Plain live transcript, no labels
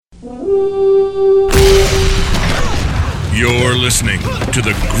You're listening to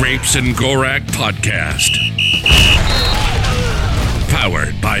the Grapes and Gorak podcast.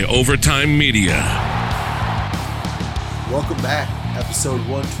 Powered by Overtime Media. Welcome back. Episode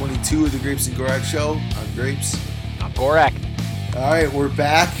 122 of the Grapes and Gorak Show. I'm Grapes. I'm Gorak. All right, we're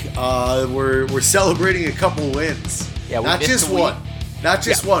back. We're celebrating a couple wins. Yeah, not just one. Not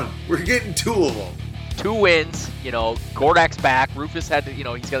just one. We're getting two of them. 2 wins. Gorak's back. Rufus had to,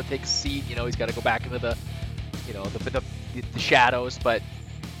 he's got to take a seat. He's got to go back into the, the shadows. But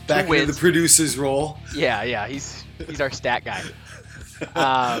back into the producer's role. Yeah. He's our stat guy.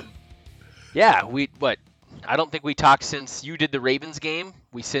 I don't think we talked since you did the Ravens game.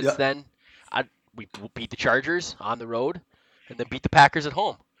 We then we beat the Chargers on the road, and then beat the Packers at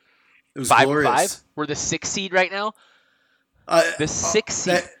home. It was 5-5. We're the 6th seed right now. The 6th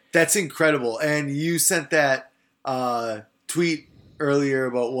seed. That's incredible. And you sent that tweet earlier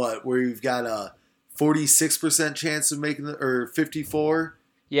about where you've got a 46% chance of making or 54%.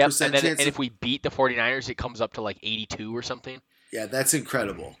 Yeah, and if we beat the 49ers, it comes up to like 82 or something. Yeah, that's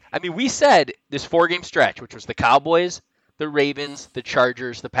incredible. I mean, we said this 4-game stretch, which was the Cowboys, the Ravens, the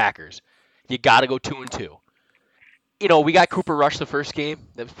Chargers, the Packers. You got to go 2-2. We got Cooper Rush the first game.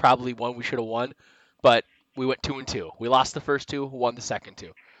 That was probably one we should have won, but we went 2-2. We lost the first 2, won the second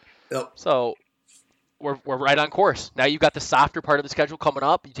 2. Yep. So we're right on course. Now you've got the softer part of the schedule coming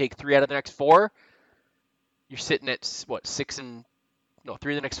up. You take 3 out of the next 4. You're sitting at 3 of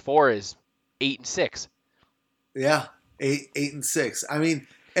the next 4 is 8-6. Yeah, 8-6. I mean,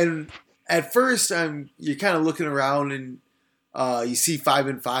 and at first you're kind of looking around and you see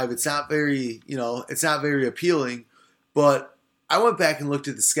 5-5. It's not very, it's not very appealing. But I went back and looked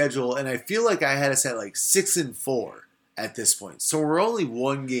at the schedule, and I feel like I had us at like 6-4 at this point. So we're only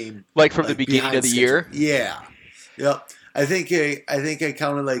 1 game, from the beginning of the year. Yeah, yep. I think I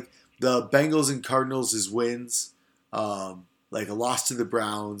counted like the Bengals and Cardinals as wins, like a loss to the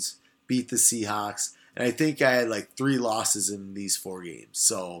Browns, beat the Seahawks, and I think I had like 3 losses in these 4 games.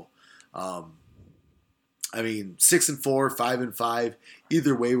 So, 6-4, 5-5.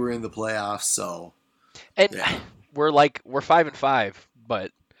 Either way, we're in the playoffs. So, we're 5-5,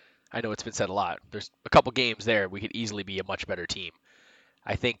 but I know it's been said a lot. There's a couple games there we could easily be a much better team.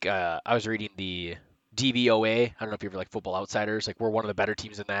 I think I was reading the DVOA. I don't know if you ever like Football Outsiders. Like, we're one of the better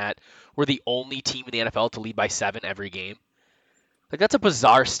teams in that. We're the only team in the NFL to lead by 7 every game. Like, that's a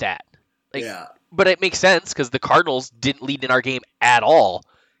bizarre stat. yeah. But it makes sense because the Cardinals didn't lead in our game at all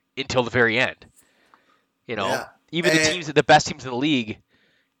until the very end. Even the best teams in the league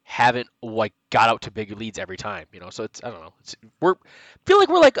haven't got out to big leads every time. So it's, I don't know. Feel like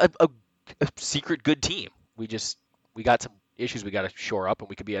we're like a secret good team. We got some issues we got to shore up, and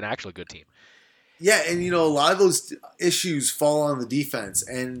we could be an actually good team. Yeah, and a lot of those issues fall on the defense,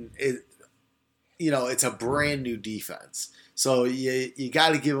 and it's a brand new defense. So you got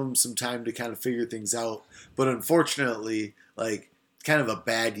to give them some time to kind of figure things out. But unfortunately, kind of a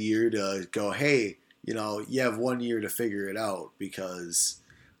bad year to go, hey, you have 1 year to figure it out because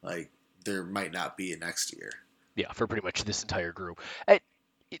there might not be a next year. Yeah, for pretty much this entire group.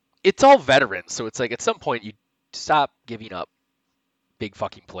 It's all veterans, so it's like at some point you stop giving up big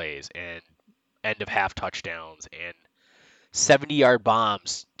fucking plays and end of half touchdowns and 70-yard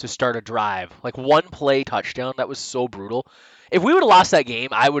bombs to start a drive. Like, 1 play touchdown, that was so brutal. If we would have lost that game,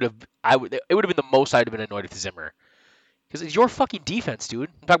 it would have been the most I'd have been annoyed with Zimmer. Because it's your fucking defense, dude.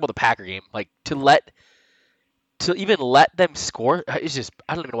 I'm talking about the Packer game. Like, to even let them score, it's just,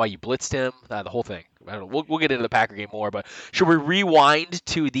 I don't even know why you blitzed him. The whole thing. I don't know. We'll get into the Packer game more, but should we rewind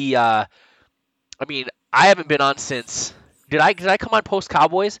to the? I haven't been on since. Did I come on post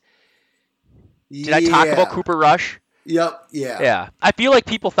Cowboys? Did I talk about Cooper Rush? Yep. Yeah. Yeah. I feel like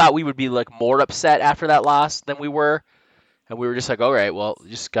people thought we would be more upset after that loss than we were, and we were just like, all right, well,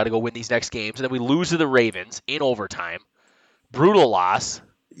 just got to go win these next games, and then we lose to the Ravens in overtime. Brutal loss.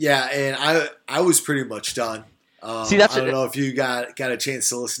 Yeah, and I was pretty much done. I don't know if you got a chance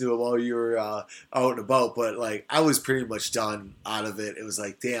to listen to it while you were out and about, but I was pretty much done out of it. It was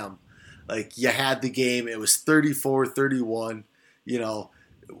like, damn, you had the game. It was 34-31.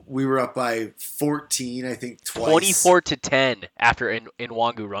 We were up by 14, I think, twice. 24-10 after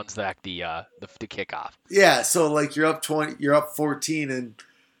Nwangu runs back the kickoff. Yeah, so you're up 20, you're up 14, and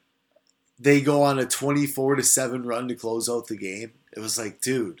they go on a 24-7 run to close out the game. It was like,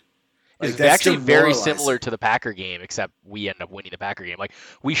 dude. It's actually very similar to the Packer game, except we end up winning the Packer game.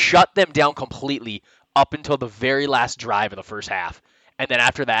 We shut them down completely up until the very last drive of the first half, and then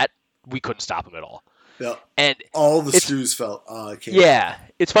after that, we couldn't stop them at all. Yeah. And all the screws came yeah,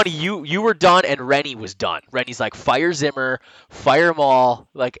 it's funny. You were done, and Rennie was done. Rennie's like, fire Zimmer, fire them all.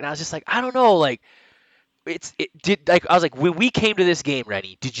 Like, and I was just like, I don't know. Like, I was like, when we came to this game,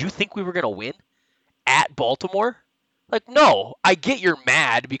 Rennie, did you think we were gonna win at Baltimore? Like, no. I get you're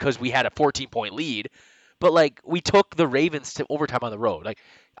mad because we had a 14-point lead, but like, we took the Ravens to overtime on the road. Like,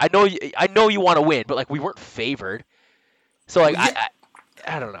 I know you want to win, but like, we weren't favored. So like,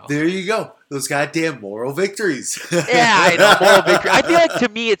 I don't know. There you go. Those goddamn moral victories. Yeah, I know, moral victory. I feel like to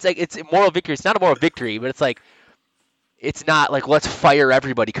me it's like it's a moral victory. It's not a moral victory, but it's like it's not like let's fire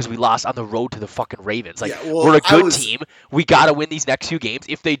everybody because we lost on the road to the fucking Ravens. Like we're a good team. We got to win these next few games.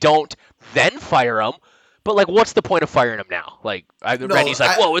 If they don't, then fire them. But like, what's the point of firing him now? Like, Rennie's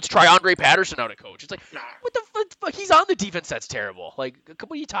like, "Whoa, let's try Andre Patterson out of coach." It's like, what the fuck? He's on the defense. That's terrible. Like,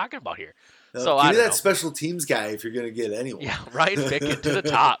 what are you talking about here? So give me that special teams guy if you're gonna get anyone. Yeah, Ryan Ficken to the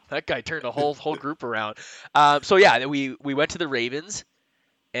top. That guy turned the whole group around. So yeah, we went to the Ravens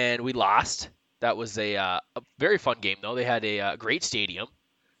and we lost. That was a very fun game though. They had a great stadium.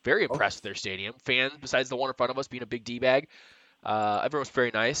 Very impressed with their stadium. Fans, besides the one in front of us being a big D-bag, everyone was very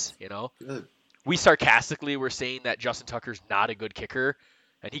nice. You know, Good. We sarcastically were saying that Justin Tucker's not a good kicker,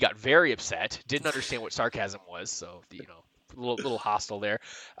 and he got very upset. Didn't understand what sarcasm was, so a little hostile there.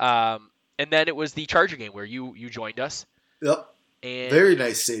 And then it was the Charger game where you joined us. Yep. And very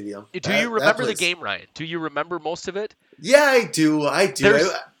nice stadium. Do you remember the game, Ryan? Do you remember most of it? Yeah, I do. There's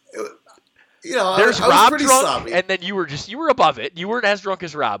I was Rob pretty drunk, sloppy. and then you were above it. You weren't as drunk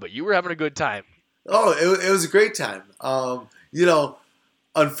as Rob, but you were having a good time. Oh, it was a great time.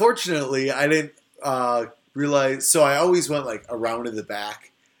 Unfortunately, I didn't realize. So I always went like around in the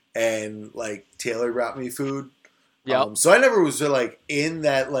back, and like Taylor brought me food. Yeah. So I never was like in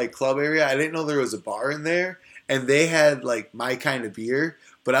that like club area. I didn't know there was a bar in there, and they had like my kind of beer.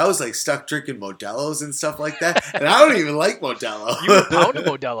 But I was like stuck drinking Modelo's and stuff like that, and I don't even like Modelo. You were pounding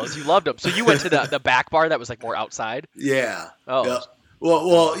Modelo's. You loved them. So you went to the back bar that was like more outside. Yeah. Oh. Yep.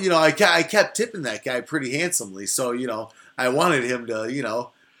 Well, I kept tipping that guy pretty handsomely, so I wanted him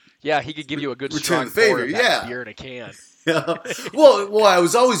to, Yeah, he could give you a good return strong the favor. pour of that beer in a can. Well, I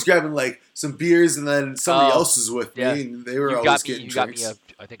was always grabbing like some beers, and then somebody else was with me, and they were always getting drinks. You got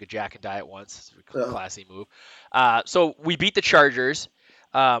me I think a Jack and Diet once. It's a classy move. So we beat the Chargers.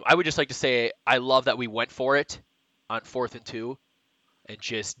 I would just like to say I love that we went for it on 4th and 2, and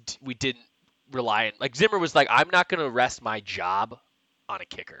just we didn't rely on like Zimmer was like, I'm not going to rest my job on a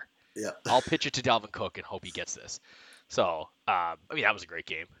kicker. Yeah, I'll pitch it to Dalvin Cook and hope he gets this. So that was a great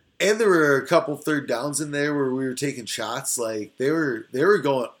game. And there were a couple third downs in there where we were taking shots. Like they were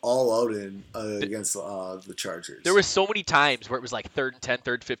going all out against the Chargers. There was so many times where it was like 3rd and 10,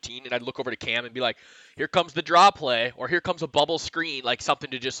 3rd and 15, and I'd look over to Cam and be like, "Here comes the draw play," or "Here comes a bubble screen," like something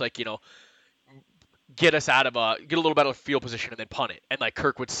to just like get us out of get a little better field position and then punt it. And like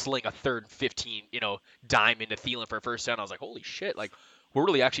Kirk would sling a 3rd and 15, dime into Thielen for a first down. I was like, "Holy shit!" Like we're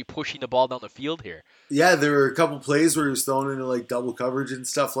really actually pushing the ball down the field here. Yeah, there were a couple plays where he was thrown into like double coverage and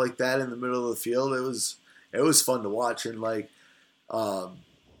stuff like that in the middle of the field. It was fun to watch, and like I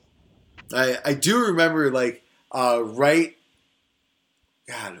do remember like right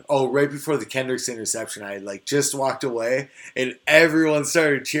before the Kendricks interception, I like just walked away and everyone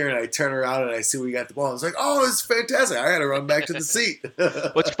started cheering. I turn around and I see we got the ball. I was like, "Oh, this is fantastic! I got to run back to the seat."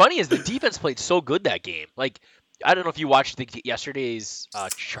 What's funny is the defense played so good that game. Like, I don't know if you watched yesterday's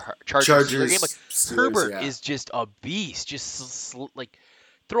Chargers game. Like, Steelers, Herbert is just a beast, just like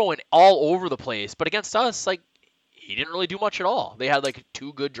throwing all over the place. But against us, like, he didn't really do much at all. They had like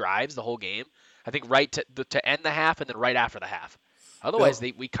 2 good drives the whole game. I think right to end the half and then right after the half. Otherwise,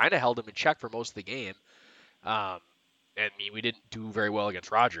 we kind of held them in check for most of the game. We didn't do very well against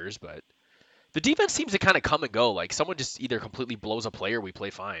Rodgers, but the defense seems to kind of come and go. Like someone just either completely blows a play or we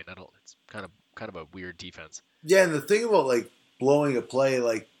play fine. It's kind of a weird defense. Yeah, and the thing about like blowing a play,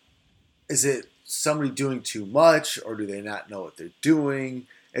 like, is it somebody doing too much or do they not know what they're doing?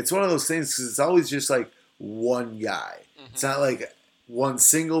 It's one of those things because it's always just like one guy. Mm-hmm. It's not like one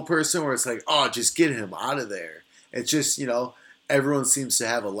single person where it's like, oh, just get him out of there. It's just, everyone seems to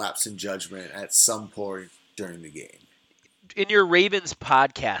have a lapse in judgment at some point during the game. In your Ravens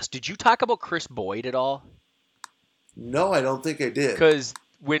podcast, did you talk about Chris Boyd at all? No, I don't think I did. Because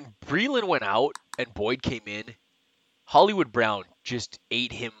when Breeland went out and Boyd came in, Hollywood Brown just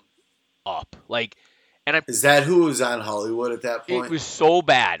ate him up. Is that who was on Hollywood at that point? It was so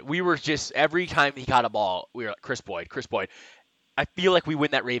bad. We were just, every time he caught a ball, we were like, Chris Boyd. I feel like we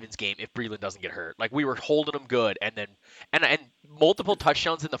win that Ravens game if Breeland doesn't get hurt. Like, we were holding him good, and then and multiple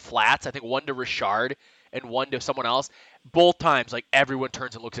touchdowns in the flats. I think one to Richard, and one to someone else, both times, like, everyone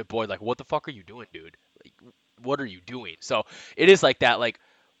turns and looks at Boyd like, what the fuck are you doing, dude? Like, what are you doing? So it is like that. Like,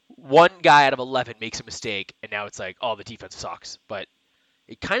 one guy out of 11 makes a mistake, and now it's like, oh, the defense sucks. But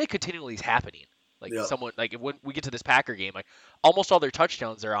it kind of continually is happening. Like, someone, like, when we get to this Packer game, like, almost all their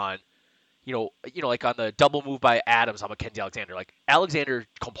touchdowns are on, like on the double move by Adams on Mackenzie Alexander. Like, Alexander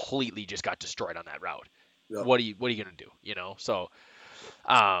completely just got destroyed on that route. Yep. What are you gonna do? So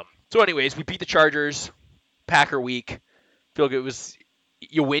anyways, we beat the Chargers. Packer week. Feel like it was,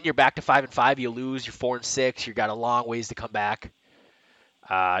 you win, you're back to 5-5. You lose, you're 4-6. You got a long ways to come back.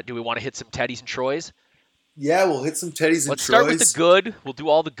 Do we want to hit some Teddies and Troys? Yeah, we'll hit some Teddies and Troys. Let's start with the good. We'll do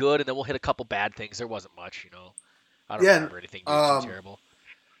all the good, and then we'll hit a couple bad things. There wasn't much, I don't remember anything too terrible.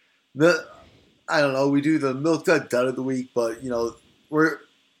 I don't know. We do the Milk Dud Dud of the week, but we're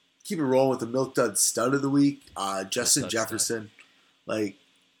keeping rolling with the Milk Dud Stud of the week. Justin Jefferson, like,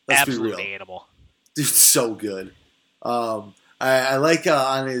 let's absolute be real, animal, dude, so good. I like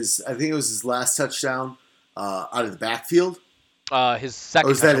on his, I think it was his last touchdown out of the backfield. His second.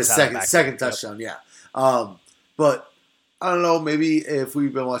 Or was that his second touchdown? Yep. Yeah. But I don't know. Maybe if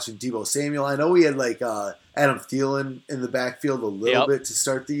we've been watching Deebo Samuel, I know we had like Adam Thielen in the backfield a little bit to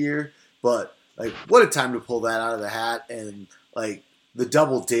start the year, but like, what a time to pull that out of the hat, and like the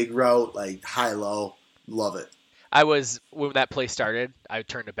double dig route, like high low, love it. When that play started, I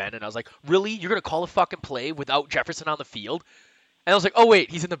turned to Ben and I was like, really? You're going to call a fucking play without Jefferson on the field? And I was like, oh,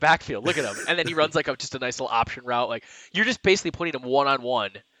 wait, he's in the backfield. Look at him. And then he runs like just a nice little option route. Like, you're just basically putting him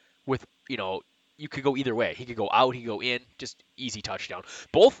one-on-one with, you could go either way. He could go out, he could go in, just easy touchdown.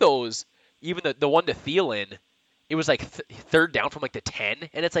 Both those, even the one to Thielen, it was like third down from like the 10.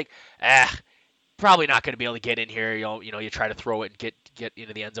 And it's like, probably not going to be able to get in here. You try to throw it and get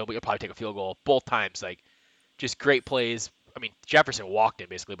into the end zone, but you'll probably take a field goal. Both times, like, just great plays. I mean, Jefferson walked in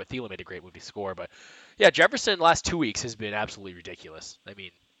basically, but Thielen made a great move to score. But yeah, Jefferson last 2 weeks has been absolutely ridiculous. I mean,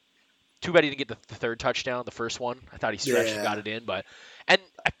 too bad he didn't get the third touchdown, the first one. I thought he stretched and got it in, and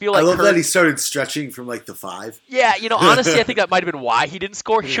I feel like I love that he started stretching from like the 5. Yeah, honestly, I think that might have been why he didn't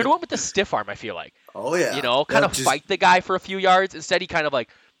score. He should have went with the stiff arm, I feel like. Oh yeah. Kind of fight the guy for a few yards. Instead, he kind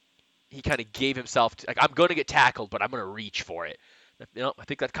of gave himself like, I'm going to get tackled, but I'm going to reach for it. I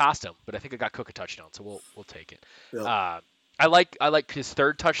think that cost him, but I think it got Cook a touchdown, so we'll take it. Yep. I like his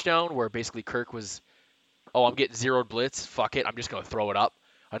third touchdown where basically Kirk was, I'm getting zeroed blitz. Fuck it, I'm just going to throw it up.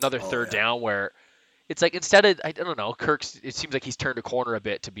 Another third down where it's like, instead of, I don't know, it seems like he's turned a corner a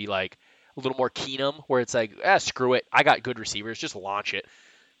bit to be like a little more Keenum, where it's like, screw it, I got good receivers, just launch it.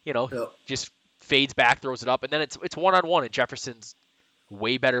 Just fades back, throws it up, and then it's one-on-one, and Jefferson's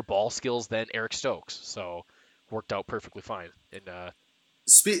way better ball skills than Eric Stokes, so worked out perfectly fine. And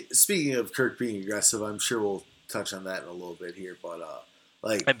speaking of Kirk being aggressive, I'm sure we'll touch on that in a little bit here, but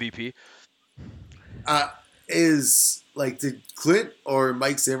like MVP is like, did Clint or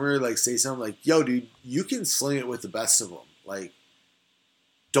Mike Zimmer like say something like, yo, dude, you can sling it with the best of them, like,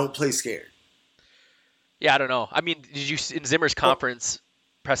 don't play scared? Yeah, I don't know. I mean, did you, in Zimmer's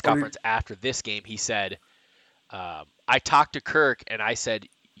press conference after this game, he said, I talked to Kirk and I said,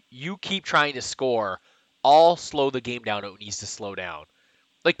 you keep trying to score, I'll slow the game down. It needs to slow down.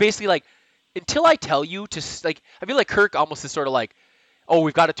 Like, basically, like, until I tell you to, like, I feel like Kirk almost is sort of like, oh,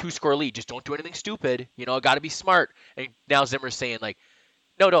 we've got a 2-score lead, just don't do anything stupid, got to be smart. And now Zimmer's saying, like,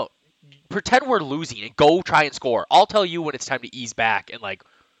 no, pretend we're losing and go try and score. I'll tell you when it's time to ease back, and, like,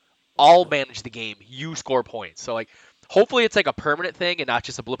 I'll manage the game, you score points. So, like, hopefully it's like a permanent thing and not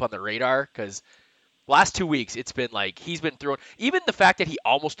just a blip on the radar, because last 2 weeks it's been like he's been throwing, even the fact that he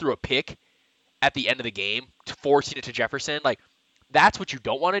almost threw a pick at the end of the game, forcing it to Jefferson, like, that's what you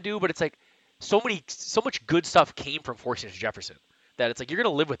don't want to do, but it's like so much good stuff came from forcing it to Jefferson that it's like you're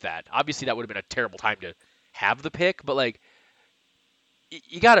going to live with that. Obviously, that would have been a terrible time to have the pick, but, like,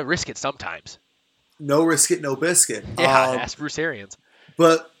 you got to risk it sometimes. No risk it, no biscuit. Yeah, ask Bruce Arians.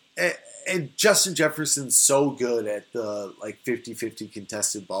 But and Justin Jefferson's so good at the, like, 50-50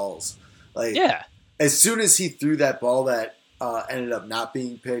 contested balls. Like, yeah. As soon as he threw that ball that ended up not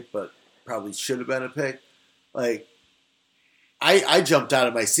being picked, but probably should have been a pick, like, I jumped out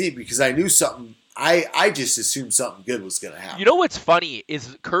of my seat because I knew something. I just assumed something good was going to happen. You know what's funny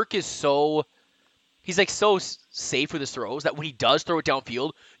is Kirk is he's like so safe with his throws that when he does throw it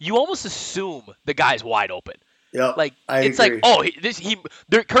downfield, you almost assume the guy's wide open. Yeah, like, it's agree. Like,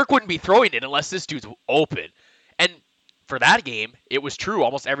 oh, Kirk wouldn't be throwing it unless this dude's open. And for that game, it was true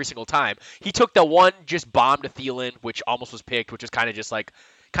almost every single time. He took the one just bomb to Thielen, which almost was picked, which was kind of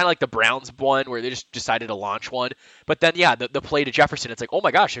like the Browns one where they just decided to launch one. But then, yeah, the play to Jefferson, it's like, oh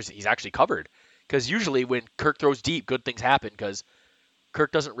my gosh, he's actually covered. Because usually when Kirk throws deep, good things happen because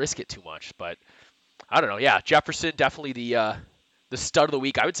Kirk doesn't risk it too much. But I don't know. Yeah, Jefferson definitely the stud of the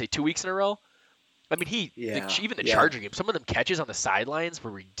week. I would say 2 weeks in a row. I mean, even the Charger game, some of them catches on the sidelines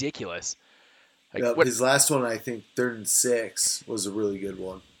were ridiculous. Like, his last one, I think 3rd and 6 was a really good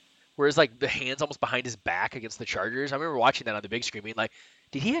one. Whereas like the hands almost behind his back against the Chargers. I remember watching that on the big screen, being like,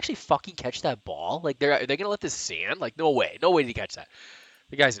 did he actually fucking catch that ball? Like, are they gonna let this stand? Like, no way did he catch that.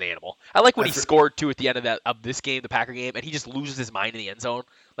 The guy's an animal. I like when he scored too at the end of this game, the Packer game, and he just loses his mind in the end zone.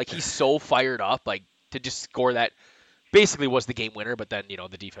 Like, he's so fired up, like, to just score that. Basically was the game winner, but then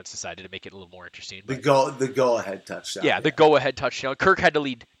the defense decided to make it a little more interesting. The go ahead touchdown. Yeah, the go ahead touchdown. Kirk had to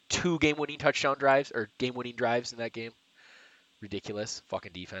lead 2 game-winning touchdown drives or game-winning drives in that game. Ridiculous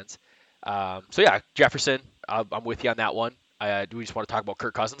fucking defense. So yeah, Jefferson, I'm with you on that one. Do we just want to talk about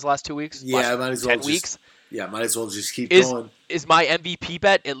Kirk Cousins the last 2 weeks? Yeah, might as well. 10 weeks. Yeah, might as well just keep going. Is my MVP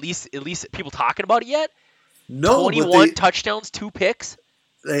bet at least people talking about it yet? No, 21 touchdowns, 2 picks.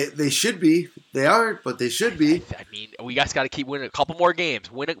 They should be. They aren't, but they should be. I mean, we guys got to keep winning a couple more games.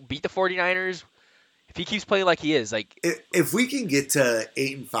 Beat the 49ers. If he keeps playing like he is, like if we can get to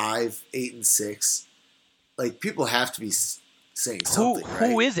 8-5, 8-6, like people have to be saying something.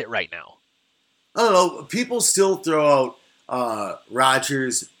 Who is it right now? I don't know. People still throw out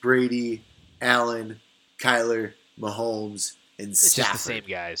Rodgers, Brady, Allen, Kyler, Mahomes, and Stafford. It's just the same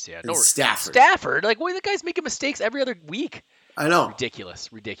guys, yeah. No, Stafford. Stafford, like the guy's making mistakes every other week. I know.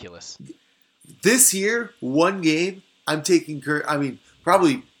 Ridiculous. This year, one game, I'm taking Kirk. I mean,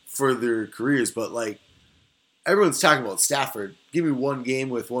 probably for their careers, but like everyone's talking about Stafford. Give me one game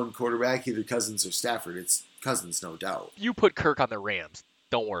with one quarterback, either Cousins or Stafford. It's Cousins, no doubt. You put Kirk on the Rams.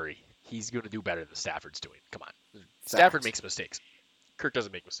 Don't worry. He's going to do better than Stafford's doing. Come on. Stafford makes mistakes. Kirk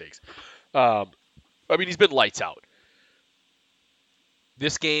doesn't make mistakes. I mean, he's been lights out.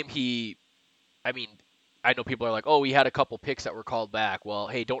 This game, I know people are like, oh, he had a couple picks that were called back. Well,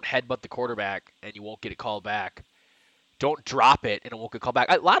 hey, don't headbutt the quarterback and you won't get it called back. Don't drop it and it won't get called back.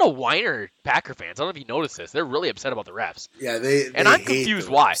 A lot of whiner Packer fans, I don't know if you noticed this, they're really upset about the refs. Yeah, they and I'm confused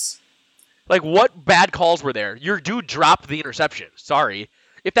why. Like, what bad calls were there? Your dude dropped the interception. Sorry.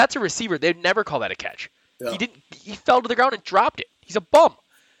 If that's a receiver, they'd never call that a catch. Yeah. He fell to the ground and dropped it. He's a bum.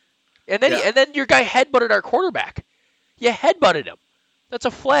 And then your guy headbutted our quarterback. You headbutted him. That's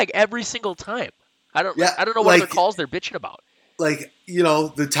a flag every single time. I don't know what other calls they're bitching about. Like,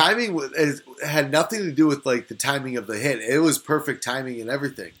 the timing had nothing to do with like the timing of the hit. It was perfect timing and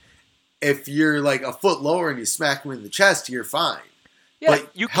everything. If you're like a foot lower and you smack him in the chest, you're fine. Yeah, but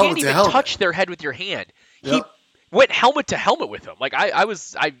you can't even touch their head with your hand. Yep. He went helmet to helmet with him. Like I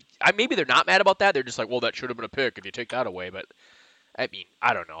maybe they're not mad about that. They're just like, well, that should have been a pick if you take that away. But I mean,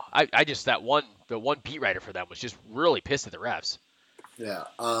 I don't know. I just the one beat writer for them was just really pissed at the refs. Yeah.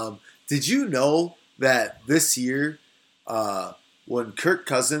 Did you know that this year, when Kirk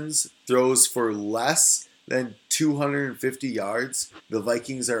Cousins throws for less than 250 yards, the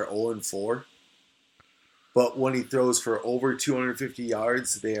Vikings are 0-4. But when he throws for over 250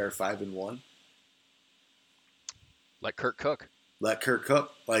 yards, they are 5-1. Let Kirk cook. Like,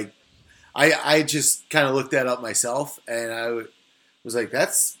 I just kind of looked that up myself, and I was like,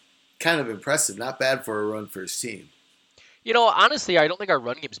 that's kind of impressive. Not bad for a run first team. Honestly, I don't think our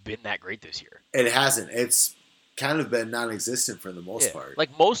run game's been that great this year. It hasn't. It's kind of been non-existent for the most part.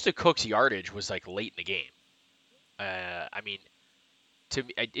 Like, most of Cook's yardage was, like, late in the game. I mean, to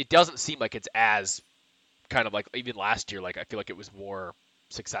me, it doesn't seem like it's as kind of like, even last year, like, I feel like it was more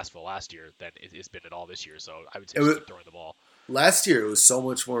successful last year than it has been at all this year. So I would say just keep throwing the ball. Last year, it was so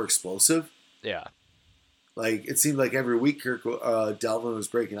much more explosive. Yeah. Like, it seemed like every week Delvin was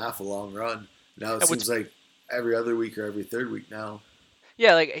breaking off a long run. Now it seems like every other week or every third week now.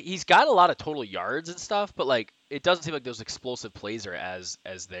 Yeah, like, he's got a lot of total yards and stuff, but, like, it doesn't seem like those explosive plays are as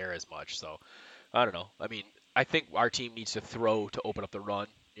there as much. So, I don't know. I mean, I think our team needs to throw to open up the run,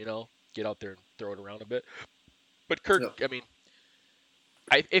 get out there and throw it around a bit. But Kirk, I mean,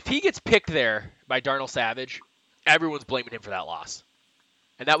 if he gets picked there by Darnell Savage, everyone's blaming him for that loss.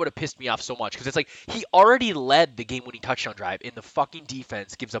 And that would have pissed me off so much because it's like he already led the game-winning touchdown drive, and the fucking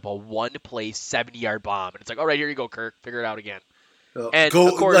defense gives up a one-play 70-yard bomb, and it's like, all right, here you go, Kirk, figure it out again. And go,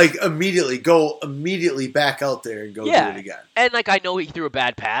 of course, immediately back out there and go do it again. And like, I know he threw a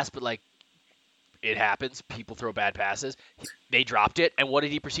bad pass, but like, it happens. People throw bad passes. They dropped it, and what did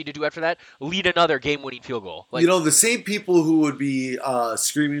he proceed to do after that? Lead another game-winning field goal. Like, the same people who would be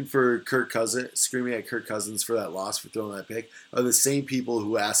screaming at Kirk Cousins for that loss for throwing that pick are the same people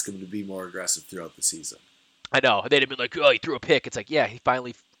who ask him to be more aggressive throughout the season. I know. They'd have been like, oh, he threw a pick. It's like, yeah, he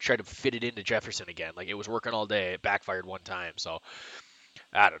finally tried to fit it into Jefferson again. Like, it was working all day. It backfired one time. So,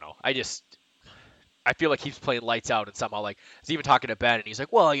 I don't know. I feel like he's playing lights out, and somehow like he's even talking to Ben, and he's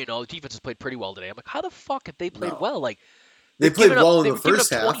like, well, the defense has played pretty well today. I'm like, how the fuck have they played No. well? Like They played well in they the were giving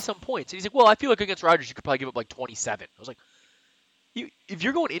first up 20 half. some points, and he's like, well, I feel like against Rodgers you could probably give up like 27. I was like, if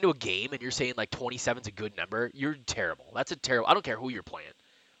you're going into a game and you're saying like 27's a good number, you're terrible. That's a terrible. I don't care who you're playing.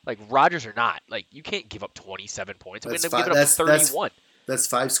 Like Rodgers or not, like you can't give up 27 points. We That's end up giving fine. up 31. That's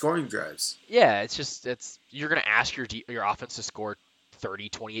 5 scoring drives. Yeah, it's you're gonna ask your offense to score 30,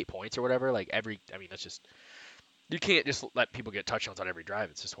 28 points or whatever. Like that's just you can't just let people get touchdowns on every drive.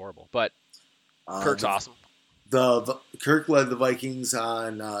 It's just horrible. But Kirk's awesome. Kirk led the Vikings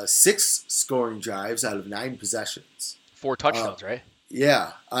on 6 scoring drives out of 9 possessions. 4 touchdowns, right?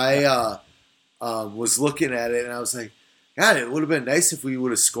 Yeah, I was looking at it and I was like, God, it would have been nice if we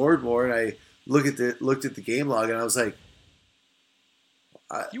would have scored more. And I looked at the game log and I was like,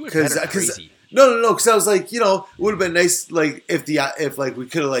 you would have been crazy. No, because I was like, it would have been nice like if we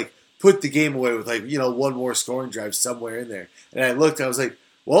could have like put the game away with like one more scoring drive somewhere in there. And I looked, and I was like,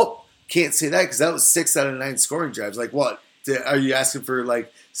 well, can't say that because that was 6 out of 9 scoring drives. Like, what are you asking for?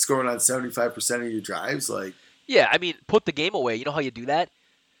 Like scoring on 75% of your drives? Like, yeah, I mean, put the game away. You know how you do that?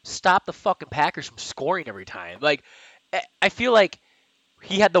 Stop the fucking Packers from scoring every time. Like, I feel like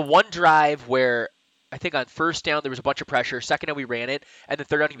he had the one drive where I think on first down there was a bunch of pressure. Second down we ran it, and then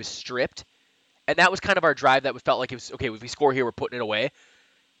third down he was stripped. And that was kind of our drive that felt like it was, okay, if we score here, we're putting it away.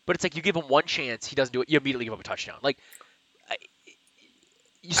 But it's like you give him one chance, he doesn't do it, you immediately give up a touchdown. Like,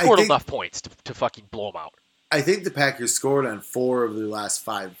 you scored enough points to fucking blow them out. I think the Packers scored on 4 of their last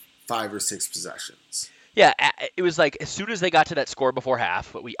 5 or 6 possessions. Yeah, it was like as soon as they got to that score before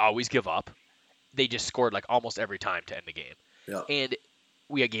half, what we always give up, they just scored like almost every time to end the game. Yep. And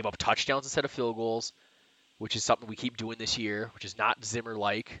we gave up touchdowns instead of field goals, which is something we keep doing this year, which is not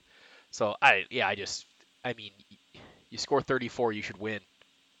Zimmer-like. So, you score 34, you should win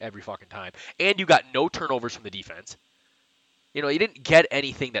every fucking time. And you got no turnovers from the defense. You didn't get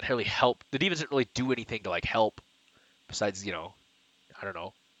anything that really helped. The defense didn't really do anything to, like, help besides, give up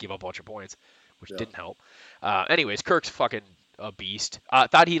a bunch of points, which didn't help. Anyways, Kirk's fucking a beast.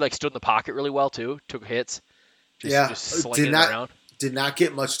 Thought he, like, stood in the pocket really well, too. Took hits. Just slinging it around. Did not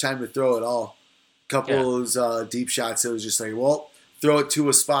get much time to throw at all. A couple of those deep shots, it was just like, well, throw it to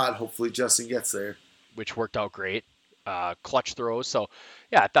a spot. Hopefully Justin gets there. Which worked out great. Clutch throws. So,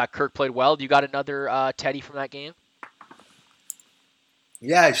 yeah, I thought Kirk played well. You got another Teddy from that game?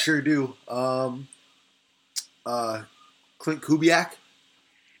 Yeah, I sure do. Clint Kubiak.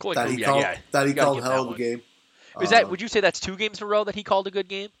 Thought he called hell of a game. Would you say that's 2 games in a row that he called a good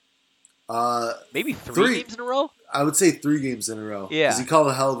game? Maybe 3 games in a row? I would say 3 games in a row. Yeah. Because he called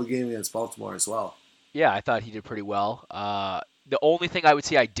a hell of a game against Baltimore as well. Yeah, I thought he did pretty well. The only thing I would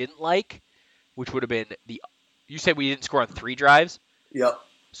say I didn't like, which would have been you said we didn't score on 3 drives? Yep.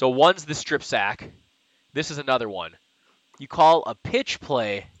 So one's the strip sack. This is another one. You call a pitch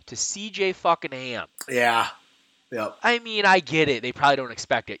play to CJ fucking Ham. Yeah. Yep. I mean, I get it. They probably don't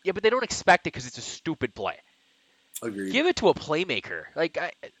expect it. Yeah, but they don't expect it because it's a stupid play. Agreed. Give it to a playmaker. Like,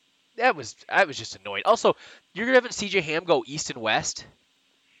 I was just annoyed. Also, you're having CJ Ham go east and west.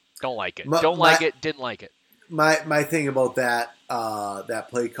 Don't like it. Didn't like it. My thing about that that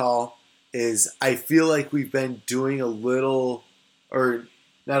play call is I feel like we've been doing a little, or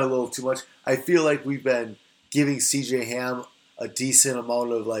not a little too much. I feel like we've been giving CJ Ham a decent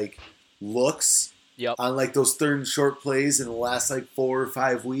amount of like looks on like those 3rd and short plays in the last like 4 or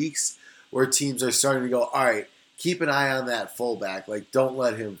 5 weeks, where teams are starting to go, all right, keep an eye on that fullback. Like, don't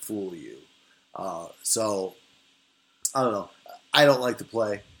let him fool you. So I don't know. I don't like the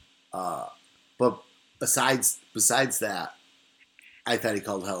play, but besides that, I thought he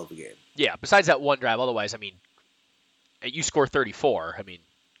called a hell of a game. Yeah, besides that one drive. Otherwise, I mean, you score 34. I mean,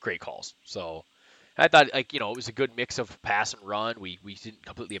 great calls. So I thought, like, it was a good mix of pass and run. We didn't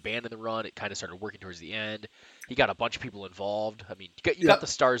completely abandon the run. It kind of started working towards the end. He got a bunch of people involved. I mean, you got the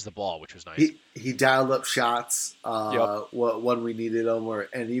stars of the ball, which was nice. He dialed up shots when we needed them,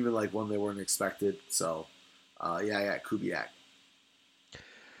 and even like when they weren't expected. So, Kubiak.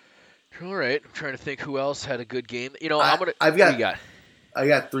 All right, I'm trying to think who else had a good game. I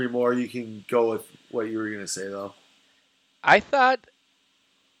got 3 more. You can go with what you were gonna say though. I thought,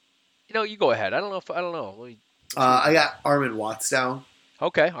 you go ahead. I don't know. I got Armand Watts down.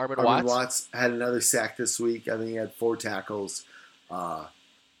 Okay, Armand Watts had another sack this week. I think he had 4 tackles. I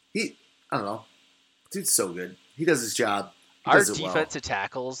don't know. Dude's so good. He does his job. Our defensive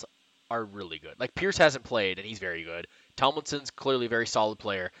tackles are really good. Like, Pierce hasn't played, and he's very good. Tomlinson's clearly a very solid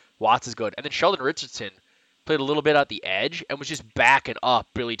player. Watts is good. And then Sheldon Richardson played a little bit at the edge and was just backing up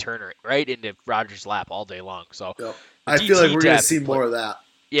Billy Turner right into Rodgers' lap all day long. So I feel like we're going to see more of that.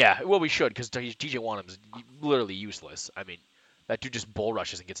 Yeah, well, we should because TJ Wanham's literally useless. I mean, that dude just bull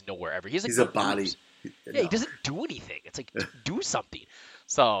rushes and gets nowhere ever. He's like He's no a body. moves. Yeah, he doesn't do anything. It's like do something.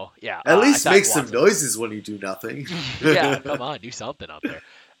 So yeah, At least I make thought some Watson- noises when you do nothing. Yeah, come on, do something out there.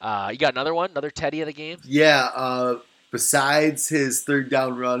 You got another one, another Teddy of the game. Yeah. Besides his third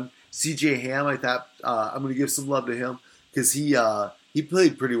down run, CJ Ham, I thought I'm going to give some love to him because he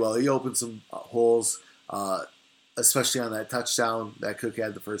played pretty well. He opened some holes, especially on that touchdown that Cook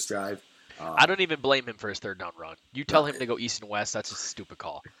had the first drive. I don't even blame him for his third down run. You tell him to go east and west, that's just a stupid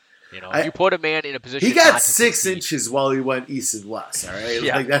call. You know, you put a man in a position. He got not to 6 succeed. inches while he went east and west. All right,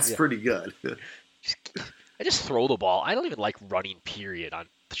 Yeah, like that's yeah. pretty good. I just throw the ball. I don't even like running. Period on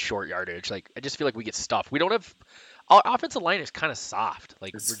short yardage. Like I just feel like we get stuffed. We don't have. Our offensive line is kind of soft.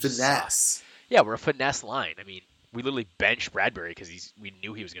 Like It's we're just finesse. soft. Yeah, we're a finesse line. I mean, we literally benched Bradbury because we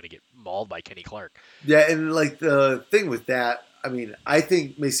knew he was going to get mauled by Kenny Clark. Yeah, and like the thing with that, I mean, I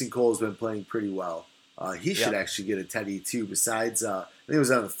think Mason Cole's been playing pretty well. He should actually get a Teddy too. Besides, I think it was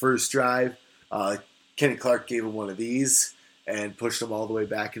on the first drive. Kenny Clark gave him one of these and pushed him all the way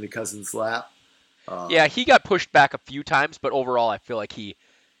back into Cousins' lap. Yeah, he got pushed back a few times, but overall, I feel like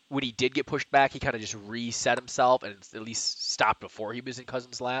when he did get pushed back, he kind of just reset himself and at least stopped before he was in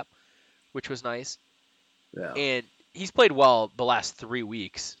Cousins' lap, which was nice. Yeah. And he's played well the last 3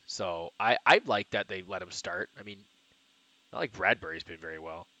 weeks, so I like that they let him start. I mean, not like Bradbury's been very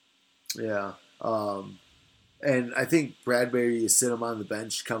well. Yeah. And I think Bradbury, you sit him on the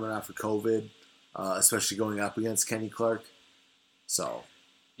bench coming off of COVID, especially going up against Kenny Clark. So.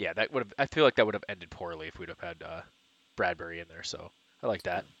 Yeah, I feel like that would have ended poorly if we'd have had Bradbury in there. So I like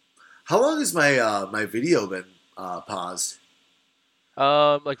that. How long has my video been paused?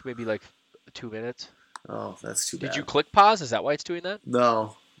 Like maybe like 2 minutes. Oh, that's too bad. Did you click pause? Is that why it's doing that?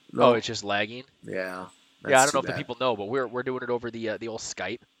 No. Oh, it's just lagging. Yeah. Yeah, I don't know if the people know, but we're doing it over the old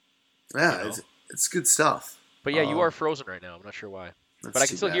Skype. Yeah, you know? it's good stuff. But yeah, you are frozen right now. I'm not sure why, but I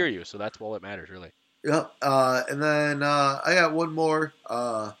can still bad. hear you, so that's all that matters, really. Yep. And then I got one more.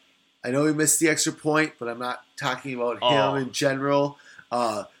 I know he missed the extra point, but I'm not talking about him in general.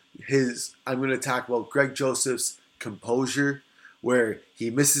 I'm going to talk about Greg Joseph's composure, where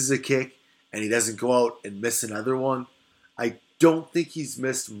he misses a kick and he doesn't go out and miss another one. I don't think he's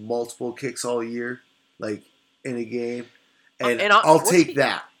missed multiple kicks all year, like in a game, and I'll take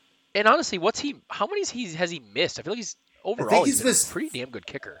that. And honestly, how many has he missed? I feel like he's overall he's been a pretty damn good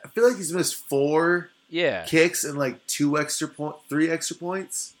kicker. I feel like he's missed 4 kicks and like 3 extra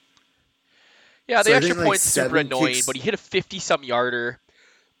points. Yeah, the So I extra think, point's like, super 7 annoying, kicks. but he hit a 50-some yarder.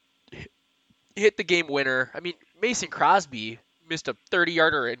 He hit the game winner. I mean, Mason Crosby missed a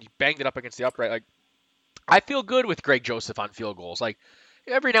 30-yarder and he banged it up against the upright. Like, I feel good with Greg Joseph on field goals. Like,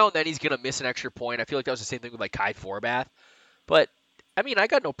 every now and then he's gonna miss an extra point. I feel like that was the same thing with like Kai Forbath. But I mean, I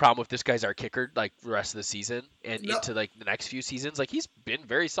got no problem with this guy's our kicker like the rest of the season and into like the next few seasons. Like he's been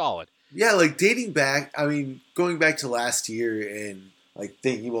very solid. Yeah, like dating back, I mean, going back to last year and like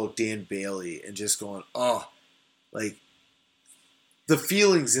thinking about Dan Bailey and just going, oh, like the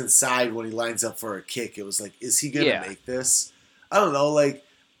feelings inside when he lines up for a kick, it was like, is he going to make this? I don't know. Like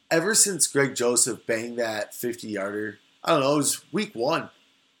ever since Greg Joseph banged that 50-yarder, I don't know, it was week 1,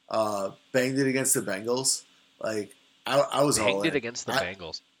 banged it against the Bengals. Like I was all in. Banged it against the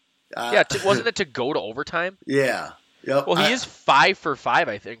Bengals. Wasn't it to go to overtime? Yeah. Yep. Well, he is 5 for 5,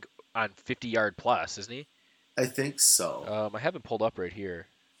 I think, on 50-yard plus, isn't he? I think so. I have it pulled up right here.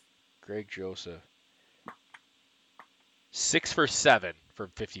 Greg Joseph. 6 for 7 for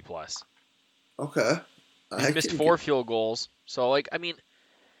 50 plus. Okay. He's missed 4 field goals. So, like, I mean,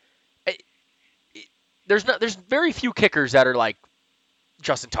 there's very few kickers that are like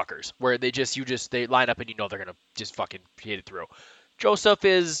Justin Tucker's, where they line up and you know they're gonna just fucking hit it through. Joseph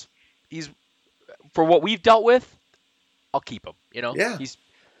he's for what we've dealt with, I'll keep him. You know, he's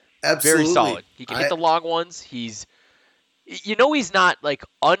very solid. He can hit the long ones. He's not like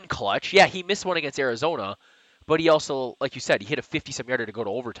unclutch. Yeah, he missed one against Arizona, but he also, like you said, he hit a 50-some yarder to go to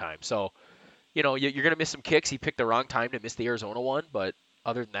overtime. So, you know, you're gonna miss some kicks. He picked the wrong time to miss the Arizona one, but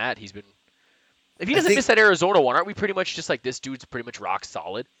other than that, he's been. If he doesn't miss that Arizona one, aren't we pretty much just like this dude's pretty much rock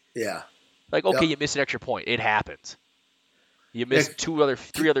solid? Yeah. Like, okay, you miss an extra point. It happens. You missed 3 other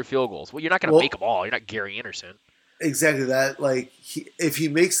field goals. Well, you're not going to make them all. You're not Gary Anderson. Exactly that. Like, if he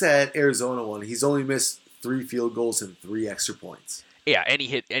makes that Arizona one, he's only missed 3 field goals and 3 extra points. Yeah, and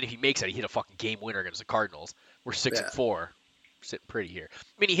if he makes that, he hit a fucking game winner against the Cardinals. We're 6-4. We're sitting pretty here.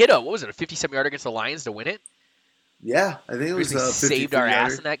 I mean, he hit a 50-some yarder against the Lions to win it. Yeah, I think it was saved our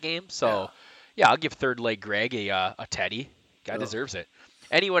ass in that game. So. Yeah, I'll give third leg Greg a Teddy. Guy deserves it.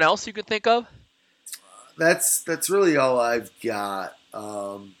 Anyone else you can think of? that's really all I've got.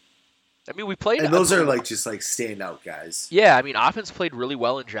 I mean, we played. And those are like just like standout guys. Yeah, I mean, offense played really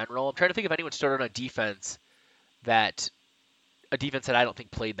well in general. I'm trying to think if anyone started on defense that I don't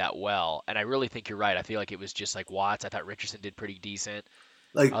think played that well. And I really think you're right. I feel like it was just like Watts. I thought Richardson did pretty decent.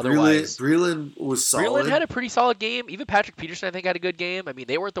 Like Otherwise, Breland was solid. Breland had a pretty solid game. Even Patrick Peterson, I think, had a good game. I mean,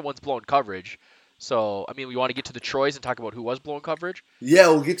 they weren't the ones blowing coverage. So, I mean, we want to get to the Troys and talk about who was blowing coverage? Yeah,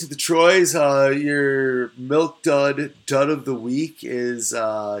 we'll get to the Troys. Your milk dud of the week is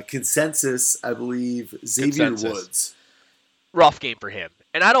consensus, I believe, Xavier Woods. Rough game for him.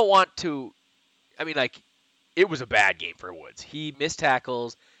 And I don't want to – I mean, like, it was a bad game for Woods. He missed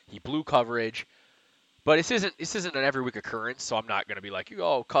tackles. He blew coverage. But this isn't an every week occurrence, so I'm not going to be like,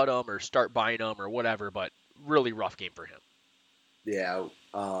 oh, cut him or start buying him or whatever. But really rough game for him. Yeah.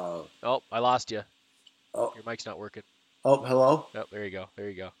 Oh, I lost you. Oh, your mic's not working. Oh, hello. Oh, there you go.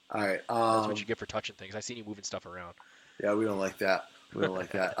 All right. That's what you get for touching things. I seen you moving stuff around. Yeah, we don't like that. But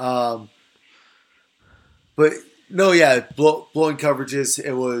no, yeah, blowing coverages.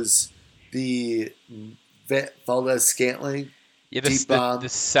 It was the Valdez Scantling. Yeah, the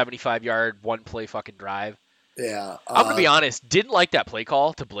 75-yard one-play fucking drive. Yeah. I'm going to be honest. Didn't like that play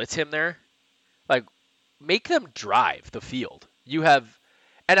call to blitz him there. Like, make them drive the field. You have...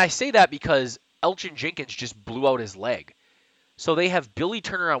 And I say that because Elgin Jenkins just blew out his leg. So they have Billy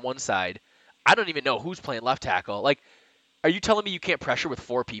Turner on one side. I don't even know who's playing left tackle. Like, are you telling me you can't pressure with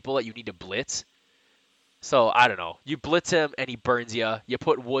 4 people that you need to blitz? So, I don't know. You blitz him and he burns you. You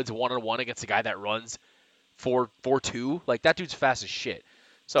put Woods one-on-one against a guy that runs 4.2. Like, that dude's fast as shit.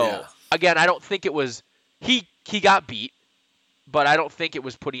 So, yeah. Again, I don't think it was... He got beat, but I don't think it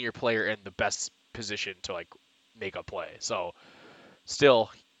was putting your player in the best position to, like, make a play. So, still,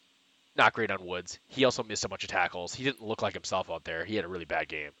 not great on Woods. He also missed a bunch of tackles. He didn't look like himself out there. He had a really bad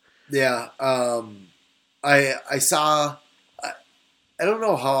game. Yeah. I saw... I don't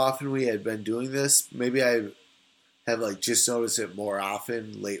know how often we had been doing this. Maybe I have, like, just noticed it more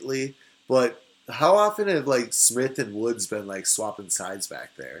often lately. But... How often have like Smith and Woods been like swapping sides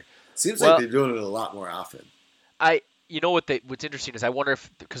back there? Seems like they're doing it a lot more often. What's interesting is I wonder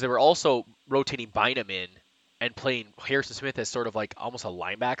if because they were also rotating Bynum in and playing Harrison Smith as sort of like almost a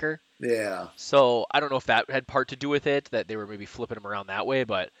linebacker. Yeah. So I don't know if that had part to do with it that they were maybe flipping him around that way,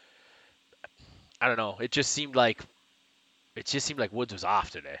 but I don't know. It just seemed like Woods was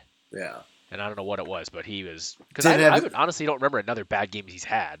off today. Yeah. And I don't know what it was, but he was because I honestly don't remember another bad game he's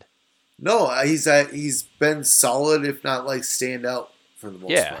had. No, he's been solid, if not like stand out for the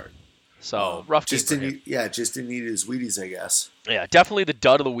most part. So rough game just for him. Just didn't need his Wheaties, I guess. Yeah, definitely the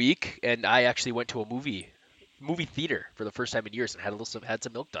dud of the week. And I actually went to a movie theater for the first time in years and had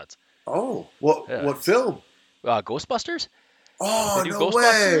some milk duds. Oh, what film? Ghostbusters. Oh, the new no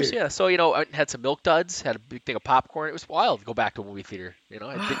Ghostbusters. way! Yeah, so I had some milk duds, had a big thing of popcorn. It was wild to go back to a movie theater. It's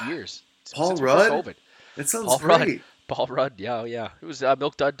been years. Paul Rudd. COVID. That sounds great. Paul Rudd, yeah. It was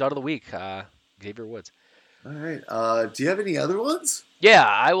milk dud of the week. Xavier Woods. All right. Do you have any other ones? Yeah,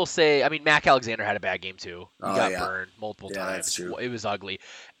 I will say. I mean, Mac Alexander had a bad game too. He got burned multiple times. That's true. It was ugly.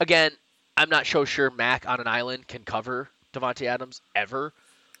 Again, I'm not so sure Mac on an island can cover Davante Adams ever.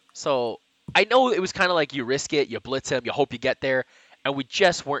 So I know it was kind of like you risk it, you blitz him, you hope you get there, and we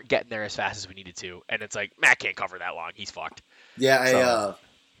just weren't getting there as fast as we needed to. And it's like Mac can't cover that long. He's fucked. Yeah,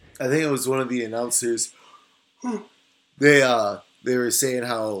 I think it was one of the announcers. They were saying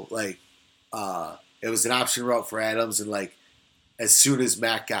how like it was an option route for Adams, and like as soon as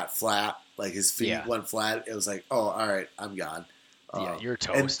Mac got flat, like his feet went flat, it was like, oh, all right, I'm gone. You're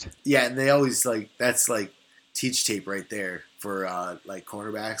toast. And they always like that's like teach tape right there for like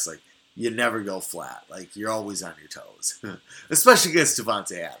cornerbacks. Like you never go flat. Like you're always on your toes, especially against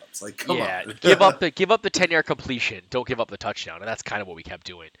Davante Adams. Like come on, give up the 10-yard completion. Don't give up the touchdown, and that's kind of what we kept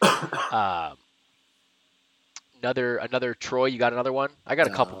doing. Another Troy, you got another one? I got a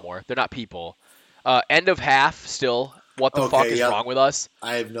couple more. They're not people. End of half still. What the fuck is wrong with us?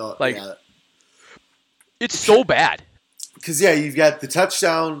 I have no... It's so bad. Because, you've got the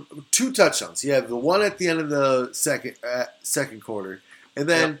touchdown, 2 touchdowns. You have the one at the end of the second quarter. And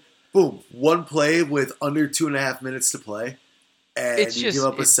then, boom, one play with under 2.5 minutes to play. And you give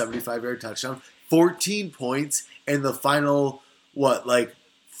up a 75-yard touchdown. 14 points in the final,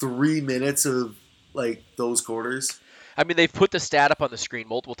 3 minutes of... those quarters. I mean, they've put the stat up on the screen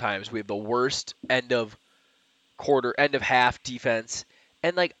multiple times. We have the worst end of half defense.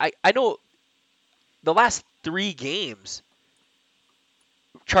 And I know the last 3 games,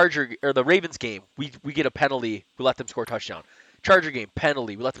 the Ravens game, we get a penalty, we let them score a touchdown. Charger game,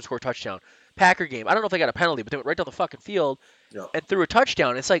 penalty, we let them score a touchdown. Packer game, I don't know if they got a penalty, but they went right down the fucking field and threw a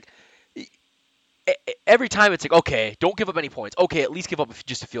touchdown. It's like every time it's like, okay, don't give up any points. Okay, at least give up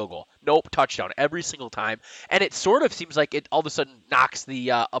just a field goal. Nope, touchdown every single time. And it sort of seems like it all of a sudden knocks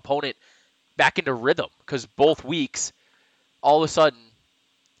the opponent back into rhythm because both weeks, all of a sudden,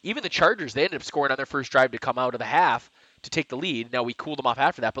 even the Chargers, they ended up scoring on their first drive to come out of the half to take the lead. Now we cooled them off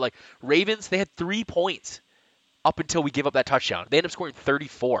after that, but like Ravens, they had 3 points up until we give up that touchdown. They ended up scoring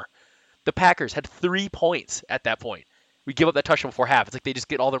 34. The Packers had 3 points at that point. We give up that touchdown before half. It's like they just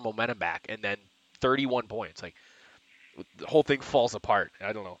get all their momentum back, and then 31 points. Like the whole thing falls apart.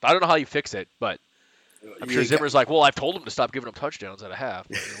 I don't know. I don't know how you fix it, but I'm sure Zimmer's like, well, I've told him to stop giving up touchdowns at a half.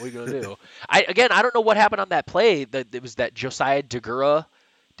 What are you gonna do? I don't know what happened on that play. That it was that Josiah Deguara.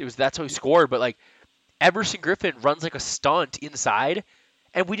 That's how he scored. But like Everson Griffin runs like a stunt inside,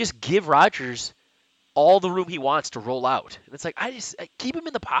 and we just give Rodgers all the room he wants to roll out. And it's like I keep him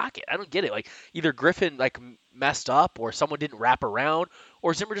in the pocket. I don't get it. Like either Griffin like messed up, or someone didn't wrap around,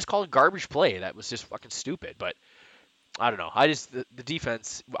 or Zimmer just called a garbage play. That was just fucking stupid. But I don't know. The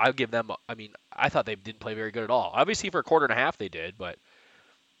defense, I'll give them. I mean, I thought they didn't play very good at all. Obviously, for a quarter and a half, they did, but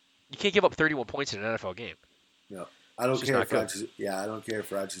you can't give up 31 points in an NFL game. No, I don't care if Rodgers. Yeah, I don't care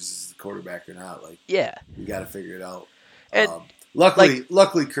if Rodgers is the quarterback or not. Like, yeah, you got to figure it out. And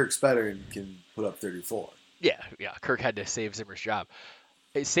luckily, Kirk's better and can put up 34. Yeah. Kirk had to save Zimmer's job.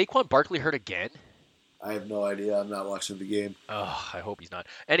 Is Saquon Barkley hurt again? I have no idea. I'm not watching the game. Oh, I hope he's not.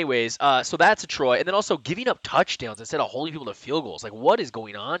 Anyways, so that's a Troy. And then also giving up touchdowns instead of holding people to field goals. Like, what is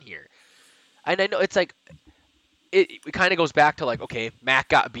going on here? And I know it's like, it kind of goes back to like, okay, Mac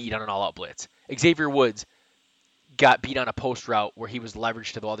got beat on an all-out blitz. Xavier Woods got beat on a post route where he was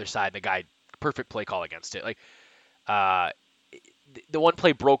leveraged to the other side. The guy, perfect play call against it. Like, the one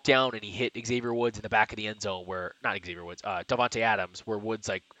play broke down and he hit Xavier Woods in the back of the end zone where, not Xavier Woods, Davante Adams, where Woods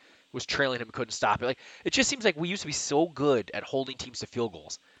like was trailing him and couldn't stop it. Like, it just seems like we used to be so good at holding teams to field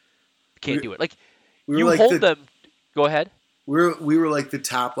goals. Can't do it. Like, you like hold them. Go ahead. We were like the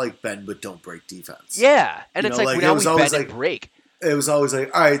top like bend but don't break defense. Yeah, and it's like now we bend and break. It was always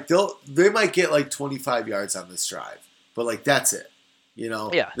like, all right, they might get like 25 yards on this drive, but like that's it.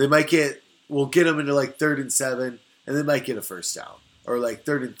 Yeah. We'll get them into like 3rd and 7, and they might get a first down, or like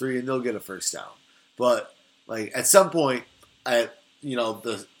 3rd and 3, and they'll get a first down. But like at some point, at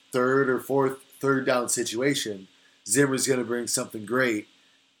the 3rd or 4th third down situation, Zimmer's going to bring something great,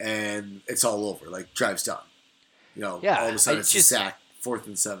 and it's all over. Like drive's done. All of a sudden it's a sack, 4th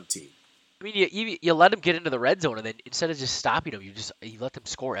and 17. I mean, you let them get into the red zone, and then instead of just stopping them, you let them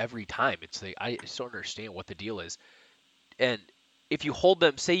score every time. It's like I just don't understand what the deal is. And if you hold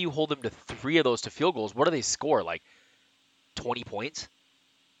them, say you hold them to 3 of those to field goals, what do they score? Like 20 points?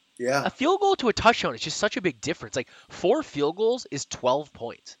 Yeah. A field goal to a touchdown is just such a big difference. Like 4 field goals is 12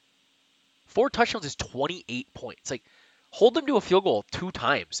 points. 4 touchdowns is 28 points. Like hold them to a field goal 2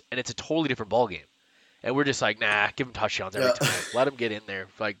 times, and it's a totally different ballgame. And we're just like, nah, give them touchdowns every time. Let them get in there.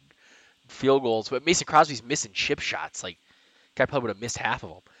 Like field goals. But Mason Crosby's missing chip shots. Like, guy probably would have missed half of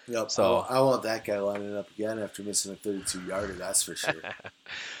them. Yep. So I want that guy lining up again after missing a 32-yarder. That's for sure.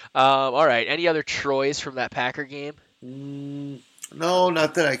 All right. Any other Troys from that Packer game? No,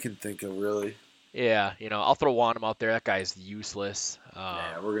 not that I can think of, really. Yeah, I'll throw Wanham out there. That guy's useless.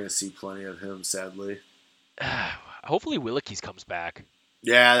 Yeah, we're going to see plenty of him, sadly. Hopefully Willekes comes back.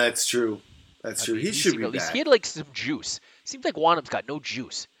 Yeah, that's true. That's true. He should be at least back. He had like some juice. Seems like Wanham's got no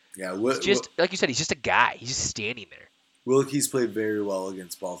juice. Yeah, just like you said, he's just a guy. He's just standing there. Willekes played very well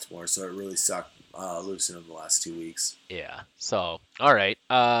against Baltimore, so it really sucked losing him the last 2 weeks. Yeah. So, all right.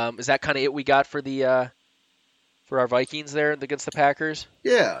 Is that kind of it we got for the for our Vikings there against the Packers?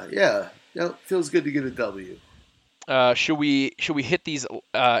 Yeah. Feels good to get a W. Should we hit these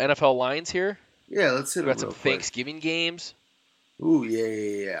NFL lines here? Yeah, let's hit them. We got some Thanksgiving games. Ooh,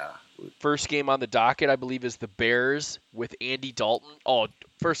 yeah. First game on the docket, I believe, is the Bears with Andy Dalton. Oh,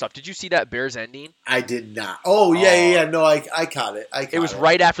 first off, did you see that Bears ending? I did not. Oh, yeah. No, I caught it. It was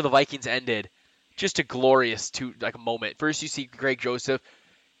right after the Vikings ended. Just a glorious moment. First, you see Greg Joseph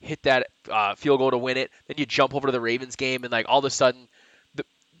hit that field goal to win it. Then you jump over to the Ravens game, and like all of a sudden,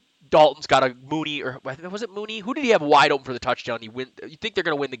 Dalton's got a Mooney, or was it Mooney? Who did he have wide open for the touchdown? You think they're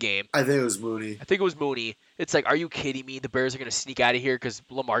going to win the game. I think it was Mooney. It's like, are you kidding me? The Bears are going to sneak out of here because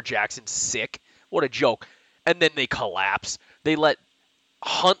Lamar Jackson's sick? What a joke. And then they collapse. They let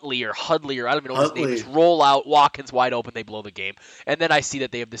Huntley, or I don't even know what his name is, roll out. Watkins wide open. They blow the game. And then I see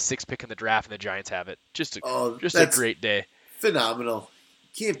that they have the 6th pick in the draft, and the Giants have it. Just a great day. Phenomenal.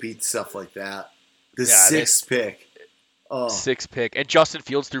 You can't beat stuff like that. The 6th pick. Oh. 6th pick. And Justin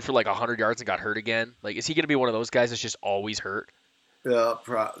Fields threw for like 100 yards and got hurt again. Like, is he going to be one of those guys that's just always hurt? Yeah,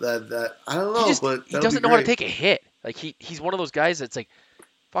 I don't know, but he doesn't know how to take a hit. Like, he's one of those guys that's like,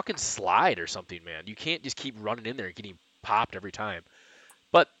 fucking slide or something, man. You can't just keep running in there and getting popped every time.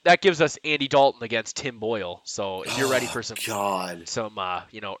 But that gives us Andy Dalton against Tim Boyle. So if you're ready for some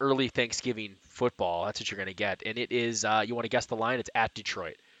early Thanksgiving football, that's what you're going to get. And it is, you want to guess the line? It's at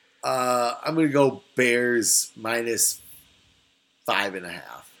Detroit. I'm going to go Bears minus 5.5.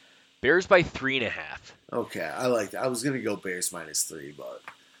 Bears by 3.5. Okay, I like that. I was going to go Bears minus 3, but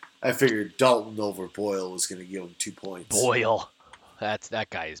I figured Dalton over Boyle was going to give him 2 points. Boyle. That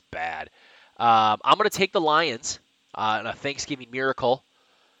guy is bad. I'm going to take the Lions in a Thanksgiving miracle.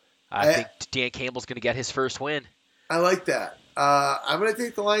 I think Dan Campbell's going to get his first win. I like that. I'm going to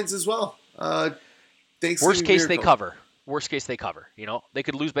take the Lions as well. Worst case, they cover. Worst case, they cover. They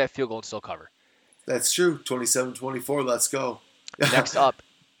could lose by a field goal and still cover. That's true. 27-24. Let's go. Next up,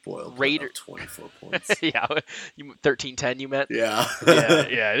 Boyle Raiders 24 points. Yeah, 13-10 you meant? Yeah.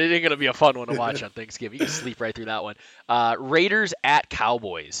 yeah. It ain't going to be a fun one to watch on Thanksgiving. You can sleep right through that one. Raiders at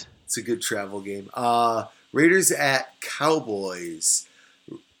Cowboys. It's a good travel game. Raiders at Cowboys.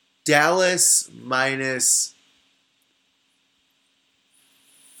 Dallas minus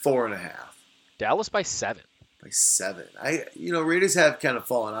 4.5. Dallas by 7. By 7. Raiders have kind of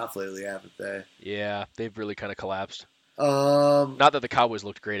fallen off lately, haven't they? Yeah, they've really kind of collapsed. Not that the Cowboys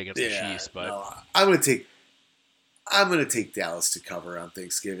looked great against the Chiefs, but no, I'm gonna take Dallas to cover on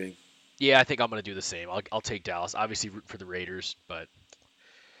Thanksgiving. Yeah, I think I'm gonna do the same. I'll take Dallas. Obviously, root for the Raiders, but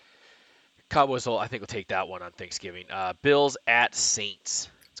Cowboys will take that one on Thanksgiving. Bills at Saints.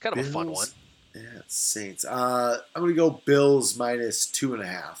 It's kind of a fun one. Yeah, Saints. I'm gonna go Bills minus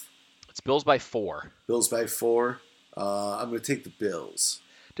 2.5. It's Bills by 4. Bills by 4. I'm gonna take the Bills.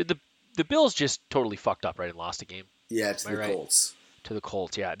 Did the Bills just totally fucked up, right, and lost a game? Yeah, to the Colts. To the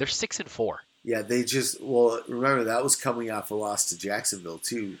Colts, yeah. They're 6-4. Yeah, remember that was coming off a loss to Jacksonville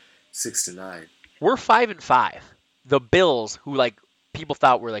too, 6-9. We're 5-5. The Bills, who people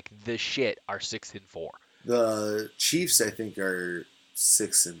thought were the shit, are 6-4. The Chiefs, I think, are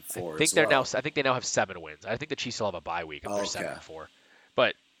 6-4. I think they now have 7 wins. I think the Chiefs still have a bye week if they're 7-4.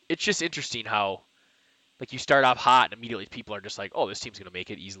 But it's just interesting how you start off hot and immediately people are just like, oh, this team's gonna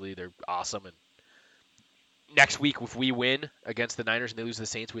make it easily. They're awesome, and next week, if we win against the Niners and they lose to the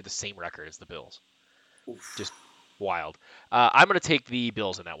Saints, we have the same record as the Bills. Oof. Just wild. I'm going to take the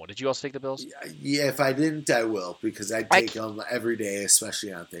Bills in that one. Did you also take the Bills? Yeah, if I didn't, I will, because I take them every day,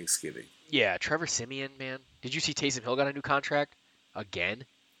 especially on Thanksgiving. Yeah, Trevor Siemian, man. Did you see Taysom Hill got a new contract? Again?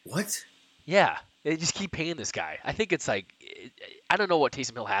 What? Yeah. They just keep paying this guy. I think it's I don't know what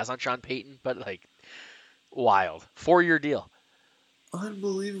Taysom Hill has on Sean Payton, but wild. 4-year deal.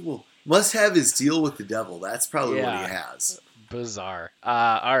 Unbelievable. Must have his deal with the devil. That's probably what he has. Bizarre.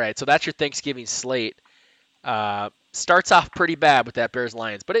 All right, so that's your Thanksgiving slate. Starts off pretty bad with that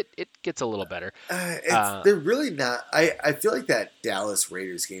Bears-Lions, but it gets a little better. They're really not. I feel like that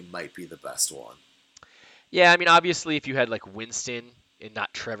Dallas-Raiders game might be the best one. Yeah, I mean, obviously, if you had Winston and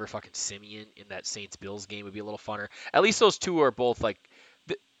not Trevor fucking Siemian in that Saints-Bills game, it would be a little funner. At least those two are both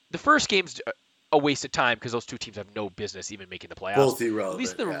the first game's a waste of time because those two teams have no business even making the playoffs. Both irrelevant. At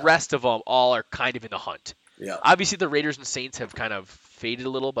least the rest of them all are kind of in the hunt. Yeah. Obviously, the Raiders and Saints have kind of faded a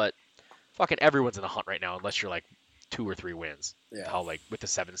little, but fucking everyone's in the hunt right now unless you're 2 or 3 wins. Yeah. How with the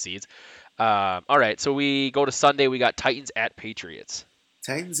 7 seeds. All right, so we go to Sunday. We got Titans at Patriots.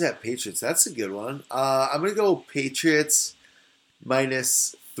 Titans at Patriots. That's a good one. I'm gonna go Patriots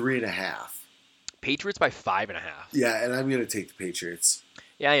minus 3.5. Patriots by 5.5. Yeah, and I'm gonna take the Patriots.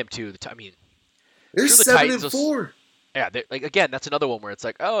 Yeah, I am too. They're 7-4. Yeah, again, that's another one where it's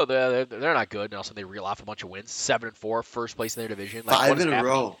oh, they're not good, and all of a sudden they reel off a bunch of wins. 7-4, first place in their division. 5 in a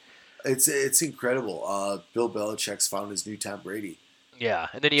row. It's incredible. Bill Belichick's found his new Tom Brady. Yeah,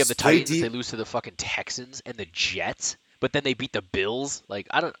 and then you have the Titans. They lose to the fucking Texans and the Jets, but then they beat the Bills.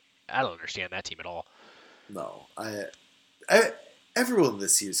 I don't understand that team at all. No, everyone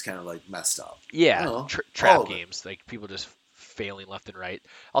this year is kind of messed up. Yeah, trap games, people just failing left and right.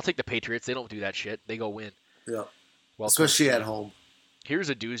 I'll take the Patriots. They don't do that shit. They go win. Yeah. Especially at home. Here's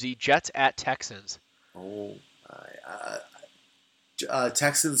a doozy. Jets at Texans. Oh,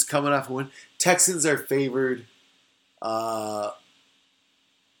 Texans coming off a win. Texans are favored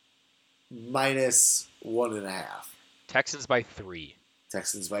minus 1.5. Texans by 3.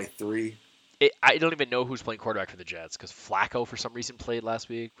 Texans by 3. I don't even know who's playing quarterback for the Jets because Flacco for some reason played last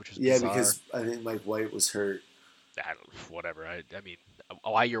week, which was bizarre. Because I think Mike White was hurt. Whatever. I mean,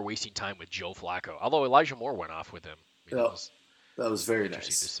 why you're wasting time with Joe Flacco? Although Elijah Moore went off with him. That was very nice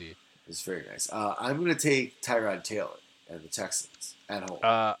to see. It was very nice. I'm going to take Tyrod Taylor and the Texans at home.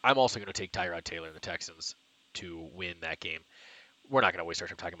 I'm also going to take Tyrod Taylor and the Texans to win that game. We're not going to waste our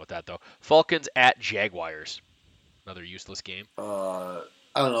time talking about that, though. Falcons at Jaguars. Another useless game.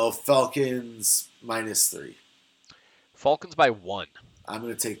 I don't know, Falcons -3. Falcons by 1. I'm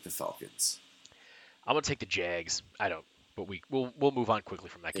going to take the Falcons. I'm gonna take the Jags. I don't, but we'll move on quickly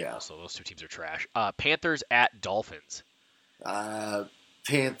from that game. Yeah. Also, those two teams are trash. Panthers at Dolphins.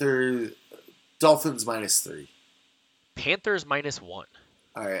 Dolphins -3. Panthers -1.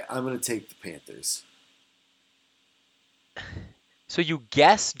 All right, I'm going to take the Panthers. So you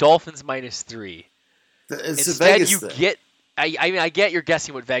guess Dolphins -3. It's Instead, a Vegas you thing. get. I mean, I get you're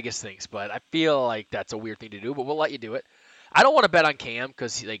guessing what Vegas thinks, but I feel like that's a weird thing to do. But we'll let you do it. I don't want to bet on Cam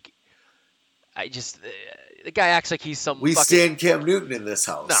because like, the guy acts like he's some. We fucking, stand Cam Newton in this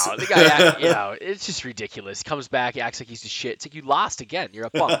house. No, the guy, it's just ridiculous. He comes back, he acts like he's the shit. It's like you lost again. You're a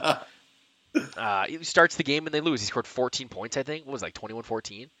bum. He starts the game and they lose. He scored 14 points, I think. What was it, like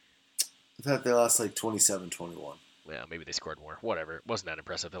 21-14? I thought they lost like 27-21. Yeah, maybe they scored more. Whatever. It wasn't that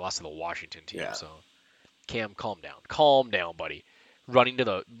impressive. They lost to the Washington team. Yeah. So, Cam, calm down. Calm down, buddy. Running to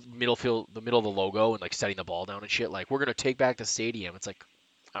the middle of the logo and like setting the ball down and shit. Like, we're gonna take back the stadium. It's like,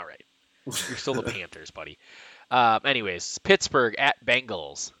 all right, you're still the Panthers, buddy. Anyways, Pittsburgh at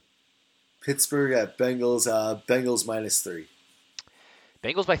Bengals. Pittsburgh at Bengals. Bengals -3.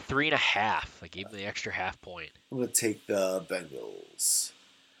 Bengals by 3.5. I gave them the extra half point. I'm going to take the Bengals.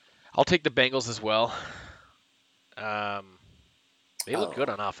 I'll take the Bengals as well. They look good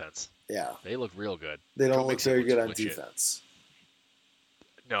on offense. Yeah. They look real good. They Joe don't look Mixon very looks good on legit. defense.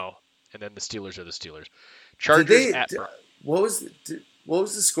 No. And then the Steelers are the Steelers. Chargers at What was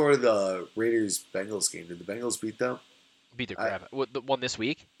the score of the Raiders Bengals game? Did the Bengals beat them? beat the crap. The one this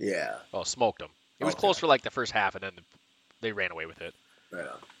week? Yeah. Oh, smoked them. It was close for like the first half, and then they ran away with it. Right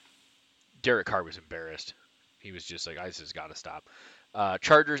on. Derek Carr was embarrassed. He was just like, "This has got to stop."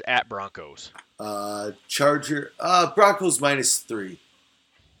 Chargers at Broncos. Broncos -3.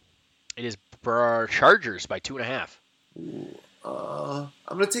 It is Chargers by 2.5. I'm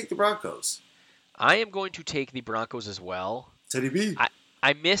going to take the Broncos. I am going to take the Broncos as well. Teddy B.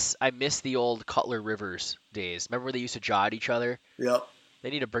 I miss the old Cutler Rivers days. Remember when they used to jaw at each other? Yep.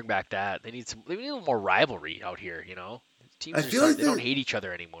 They need to bring back that. They need a little more rivalry out here, you know? Teams I feel like they don't hate each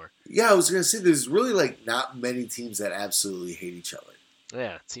other anymore. Yeah, I was going to say there's really like not many teams that absolutely hate each other.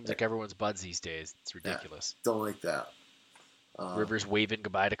 Yeah, it seems like everyone's buds these days. It's ridiculous. Don't like that. Rivers waving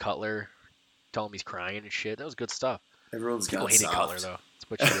goodbye to Cutler, telling him he's crying and shit. That was good stuff. Everyone's People got hated soft. Cutler though. That's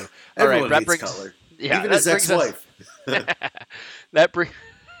what you do. All Everyone right, hates Cutler. Yeah, even that his brings us- ex-wife.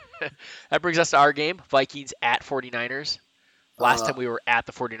 that brings us to our game. Vikings at 49ers. Last time we were at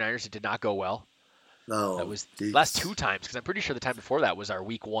the 49ers, it did not go well. No, That was geez. last two times, because I'm pretty sure the time before that was our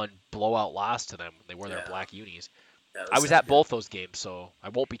week 1 blowout loss to them when they wore their Yeah. black unis. That I was not at good. both those games, so I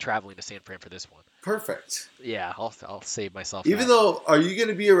won't be traveling to San Fran for this one. Perfect. Yeah, I'll save myself. Even that. though, are you going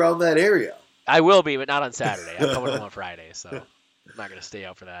to be around that area? I will be, but not on Saturday. I'm coming home on Friday, so I'm not gonna stay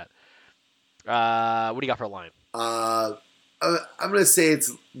out for that. What do you got for a line? I'm going to say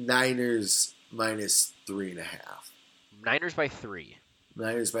it's Niners -3.5. Niners by 3.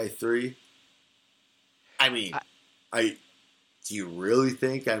 Niners by 3. I mean, do you really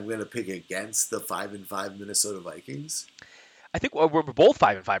think I'm going to pick against the 5-5 Minnesota Vikings? I think we're both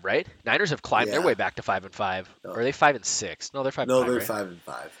 5-5, right? Niners have climbed their Yeah. way back to 5-5. No. Or are they 5-6? No, they're 5-5. No, they're right?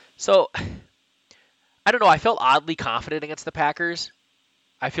 5-5. So, I don't know. I felt oddly confident against the Packers.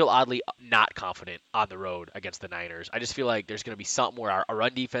 I feel oddly not confident on the road against the Niners. I just feel like there's going to be something where our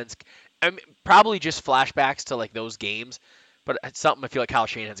run defense, probably just flashbacks to like those games, but it's something I feel like Kyle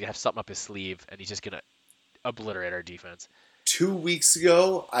Shanahan's going to have something up his sleeve, and he's just going to obliterate our defense. 2 weeks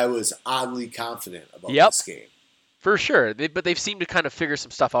ago, I was oddly confident about Yep. this game. For sure, but they've seemed to kind of figure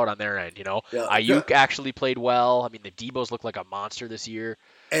some stuff out on their end, you know? Yeah. Ayuk actually played well. I mean, the Debo's looked like a monster this year.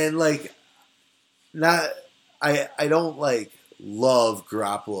 And like, I don't like love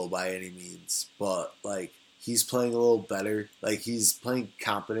Garoppolo by any means, but like he's playing a little better. Like he's playing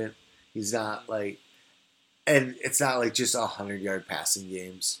competent. He's not like, and it's not like just 100-yard passing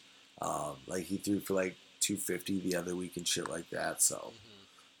games. Like he threw for like 250 the other week and shit like that. So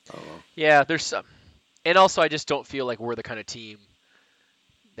I don't know. Yeah, there's some. And also, I just don't feel like we're the kind of team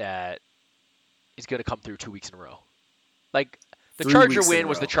that is going to come through 2 weeks in a row. Like, the 3 Charger weeks in a win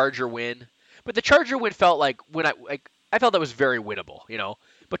was row. the Charger win. But the Charger win felt like I felt that was very winnable, you know?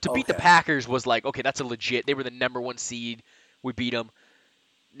 But to beat the Okay. Packers was like, okay, that's a legit. They were the number 1 seed. We beat them.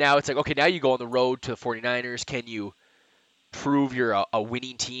 Now it's like, okay, now you go on the road to the 49ers. Can you prove you're a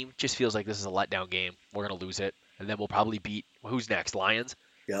winning team? Just feels like this is a letdown game. We're going to lose it. And then we'll probably beat, who's next? Lions?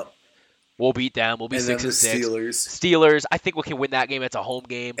 Yep. We'll beat them. We'll be And then 6 the and 6. Steelers. Steelers, I think we can win that game. It's a home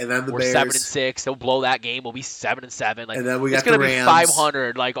game. And then the We're Bears. 7 and 6. They'll blow that game. We'll be 7 and 7. Like, And then we it's got gonna the be Rams.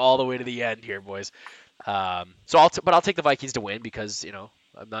 500, like all the way to the end here, boys. But I'll take the Vikings to win because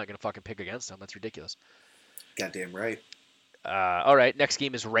I'm not going to fucking pick against them. That's ridiculous. Goddamn right. All right, next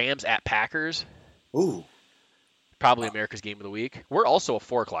game is Rams at Packers. Ooh. Probably America's game of the week. We're also a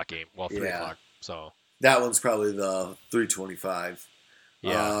 4 o'clock game. Well, 3 Yeah. o'clock. So That one's probably the 325.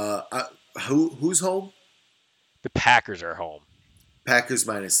 yeah, Who's home? the Packers are home. Packers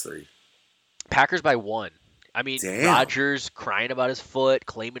 -3. Packers by 1. I mean, Damn. Rodgers crying about his foot,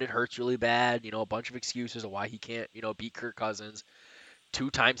 claiming it hurts really bad. A bunch of excuses of why he can't, beat Kirk Cousins. 2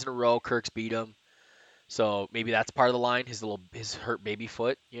 times in a row, Kirk's beat him. So maybe that's part of the line. His hurt baby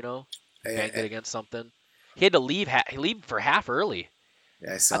foot. Banged it against something. He had to leave for half early.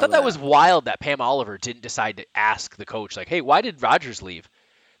 Yeah, I thought that was wild that Pam Oliver didn't decide to ask the coach, like, hey, why did Rodgers leave?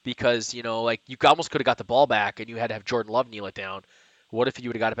 Because, you almost could have got the ball back and you had to have Jordan Love kneel it down. What if you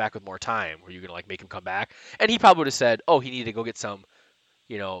would have got it back with more time? Were you going to, make him come back? And he probably would have said, oh, he needed to go get some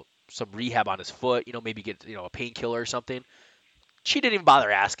rehab on his foot, maybe get, a painkiller or something. She didn't even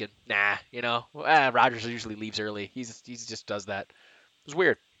bother asking. Nah, Rodgers usually leaves early. He just does that. It was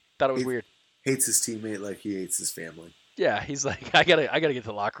weird. Thought it was weird. Hates his teammate like he hates his family. Yeah, he's like, I gotta get to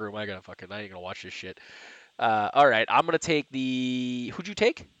the locker room. I ain't gonna watch this shit. All right, I'm gonna take who'd you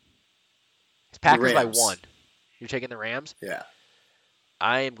take? It's Packers by 1. You're taking the Rams? Yeah.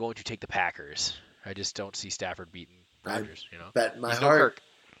 I am going to take the Packers. I just don't see Stafford beating Rodgers. Bet my He's heart. No Kirk.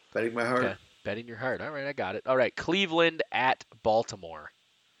 Betting my heart. Okay. Betting your heart. All right, I got it. All right, Cleveland at Baltimore.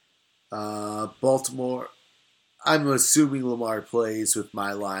 Baltimore. I'm assuming Lamar plays with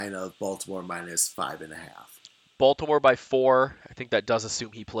my line of Baltimore -5.5. Baltimore by 4. I think that does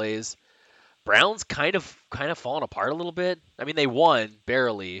assume he plays. Browns kind of falling apart a little bit. I mean, they won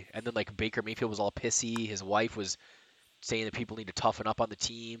barely, and then Baker Mayfield was all pissy. His wife was saying that people need to toughen up on the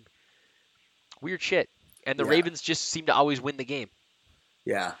team. Weird shit. And the Ravens just seem to always win the game.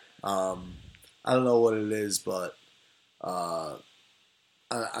 Yeah. I don't know what it is, but I'm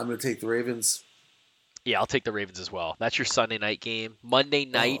going to take the Ravens. Yeah, I'll take the Ravens as well. That's your Sunday night game. Monday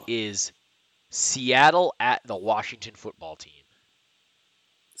night is Seattle at the Washington football team.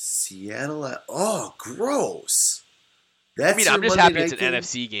 Seattle at... Oh, gross. I'm just Monday happy it's an game?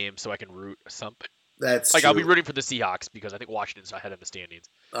 NFC game so I can root something. That's true. I'll be rooting for the Seahawks because I think Washington's ahead in the standings.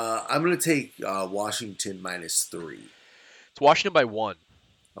 I'm going to take Washington -3. It's Washington by 1.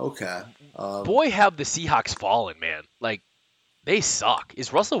 Okay. Boy, have the Seahawks fallen, man. They suck.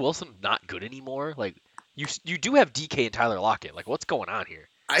 Is Russell Wilson not good anymore? You do have DK and Tyler Lockett. What's going on here?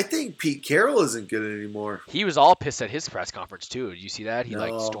 I think Pete Carroll isn't good anymore. He was all pissed at his press conference, too. Did you see that? He,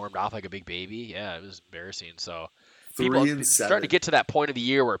 No. stormed off like a big baby. Yeah, it was embarrassing. So, 3-7. starting to get to that point of the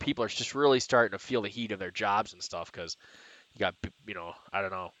year where people are just really starting to feel the heat of their jobs and stuff because you got, I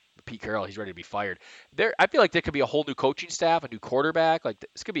don't know, Pete Carroll, he's ready to be fired. I feel like there could be a whole new coaching staff, a new quarterback.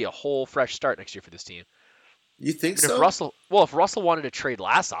 This could be a whole fresh start next year for this team. You think And so? if Russell wanted to trade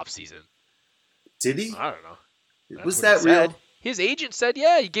last offseason, Did he? I don't know. That's Was what that he said. real? His agent said,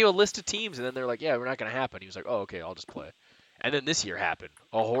 yeah, he gave a list of teams, and then they're like, yeah, we're not going to happen. He was like, oh, okay, I'll just play. And then this year happened.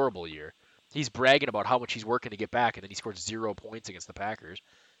 A horrible year. He's bragging about how much he's working to get back, and then he scored 0 points against the Packers.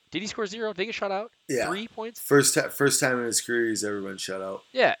 Did he score 0? Did he get shut out? Yeah. 3 points? First time in his career he's ever been shut out.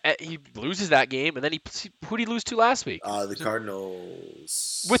 Yeah, he loses that game, and then who did he lose to last week? The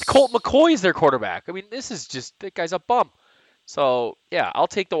Cardinals. With Colt McCoy as their quarterback. I mean, that guy's a bum. So, yeah, I'll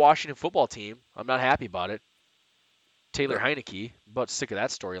take the Washington football team. I'm not happy about it. Taylor Heineke, but sick of that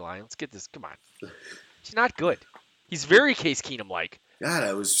storyline. Let's get this. Come on. He's not good. He's very Case Keenum-like. God,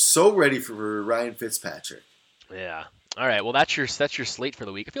 I was so ready for Ryan Fitzpatrick. Yeah. All right. Well, that's your slate for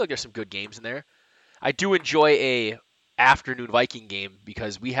the week. I feel like there's some good games in there. I do enjoy a afternoon Viking game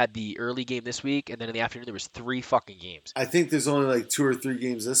because we had the early game this week, and then in the afternoon there was 3 fucking games. I think there's only 2 or 3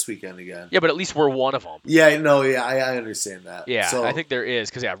 games this weekend again. Yeah, but at least we're one of them. Yeah, no, yeah, I understand that. Yeah, so, I think there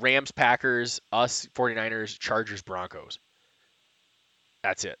is because Rams, Packers, us, 49ers, Chargers, Broncos.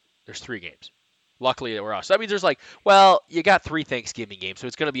 That's it. There's 3 games. Luckily, we're us. So that means there's you got 3 Thanksgiving games, so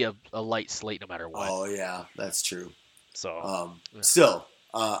it's going to be a light slate no matter what. Oh yeah, that's true. So still,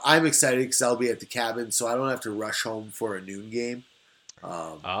 I'm excited because I'll be at the cabin, so I don't have to rush home for a noon game.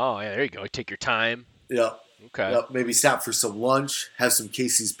 Oh yeah, there you go. Take your time. Yep. Okay. Yep. Maybe stop for some lunch, have some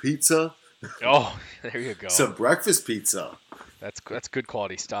Casey's pizza. Oh, there you go. Some breakfast pizza. That's good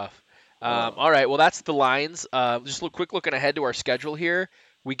quality stuff. All right, well that's the lines. Just quick looking ahead to our schedule here.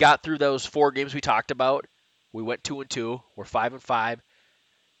 We got through those 4 games we talked about. We went 2-2. We're 5-5.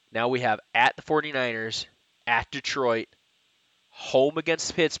 Now we have at the 49ers, at Detroit, home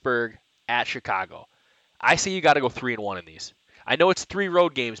against Pittsburgh, at Chicago. I say you got to go 3-1 in these. I know it's 3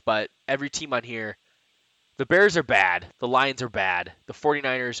 road games, but every team on here, the Bears are bad. The Lions are bad. The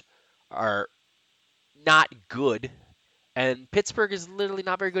 49ers are not good. And Pittsburgh is literally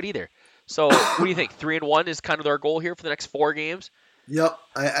not very good either. So what do you think? 3-1 is kind of our goal here for the next 4 games. Yep,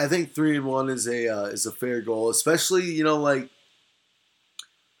 I think 3-1 is a fair goal, especially like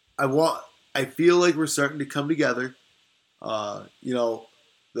I feel like we're starting to come together.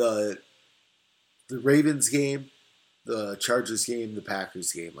 The Ravens game, the Chargers game, the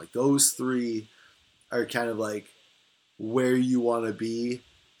Packers game, like those 3 are kind of like where you want to be.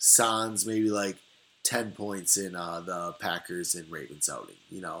 Sans maybe like 10 points in the Packers and Ravens outing.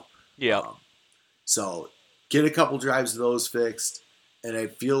 Yeah. So get a couple drives of those fixed, and I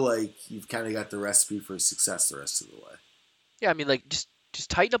feel like you've kind of got the recipe for success the rest of the way. Yeah, I mean, like just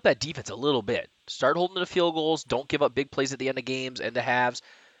tighten up that defense a little bit. Start holding the field goals. Don't give up big plays at the end of games, end of halves,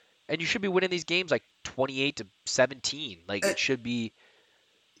 and you should be winning these games like 28-17. Like it should be.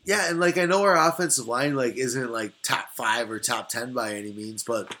 Yeah, and like I know our offensive line like isn't like top 5 or top 10 by any means,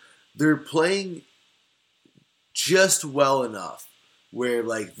 but they're playing just well enough where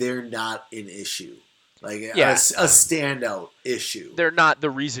like they're not an issue. Like a standout issue. They're not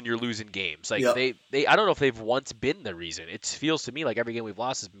the reason you're losing games. Like Yep. they I don't know if they've once been the reason. It feels to me like every game we've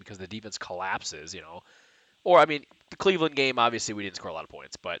lost has been because the defense collapses, Or I mean, the Cleveland game obviously we didn't score a lot of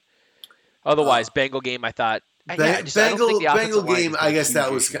points, but otherwise Bengal game I thought I don't think the offensive Bengal line game, has been I guess a that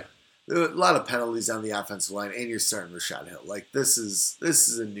huge was issue. there were a lot of penalties on the offensive line, and you're starting Rashad Hill. Like this is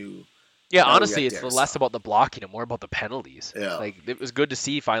a new. Yeah, now we honestly, got it's less about the blocking and more about the penalties. Yeah. Like it was good to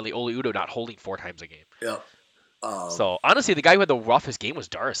see finally Oli Udoh not holding 4 times a game. Yep. So honestly, the guy who had the roughest game was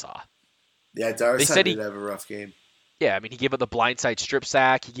Darrisaw. Yeah, Darrisaw did did have a rough game. Yeah, I mean, he gave up the blindside strip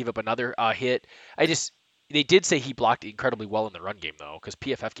sack. He gave up another hit. They did say he blocked incredibly well in the run game, though, because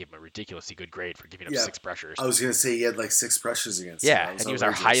PFF gave him a ridiculously good grade for giving up 6 pressures. I was going to say he had like 6 pressures against him. Yeah, and he was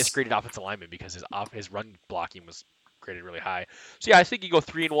our highest graded offensive lineman because his run blocking was graded really high. So, yeah, I think you go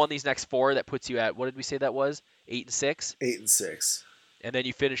 3-1 these next 4. That puts you at, what did we say that was? 8-6? 8-6. And then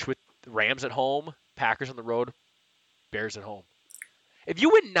you finish with Rams at home, Packers on the road, Bears at home. If you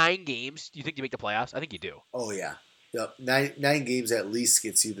win 9 games, do you think you make the playoffs? I think you do. Oh, yeah. Yep. 9 games at least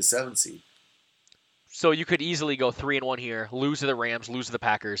gets you the 7th seed. So you could easily go 3-1 here, lose to the Rams, lose to the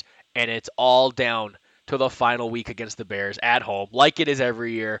Packers, and it's all down to the final week against the Bears at home, like it is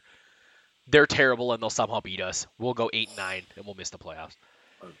every year. They're terrible, and they'll somehow beat us. We'll go 8-9, and we'll miss the playoffs.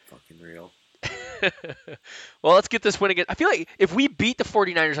 Unfucking real. Well, let's get this win again. I feel like if we beat the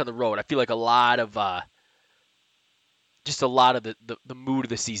 49ers on the road, I feel like a lot of the mood of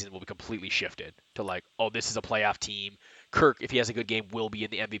the season will be completely shifted to like, oh, this is a playoff team. Kirk, if he has a good game, will be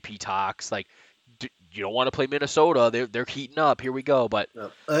in the MVP talks. Like, you don't want to play Minnesota. They're heating up. Here we go. But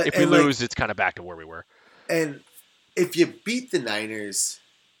if we lose, it's kind of back to where we were. And if you beat the Niners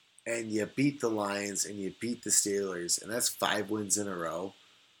and you beat the Lions and you beat the Steelers, and that's 5 wins in a row,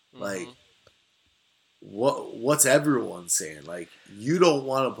 like, what's everyone saying? Like, you don't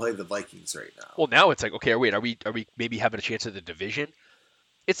want to play the Vikings right now. Well, now it's like, okay, wait, are we maybe having a chance at the division?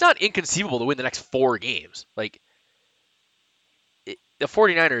 It's not inconceivable to win the next 4 games. Like, the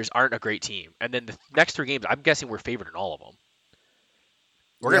 49ers aren't a great team. And then the next 3 games, I'm guessing we're favored in all of them.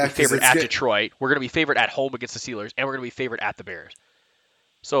 We're going to be favored at Detroit. We're going to be favored at home against the Steelers. And we're going to be favored at the Bears.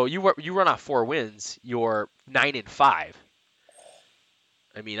 So you run off 4 wins, you're 9-5.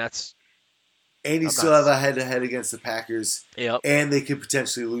 I mean, that's... And you still have a head-to-head against the Packers. Yep. And they could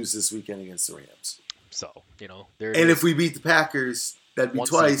potentially lose this weekend against the Rams. So, and if we beat the Packers, that'd be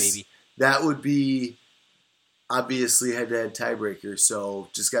twice. Seed, that would be obviously head-to-head tiebreaker. So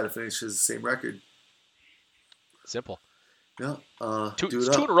just got to finish as the same record. Simple. Yeah. 2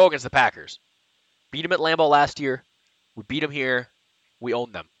 in a row against the Packers. Beat them at Lambeau last year. We beat them here. We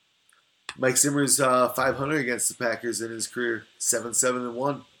own them. Mike Zimmer's 500 against the Packers in his career.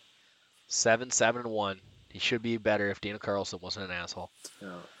 7-7-1. 7-7-1. He should be better if Daniel Carlson wasn't an asshole.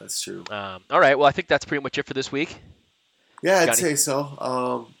 No, that's true. All right. Well, I think that's pretty much it for this week. Yeah, I'd say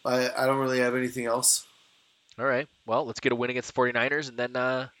so. I don't really have anything else. All right. Well, let's get a win against the 49ers and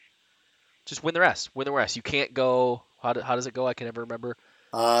then just win the rest. Win the rest. You can't go. How does it go? I can never remember.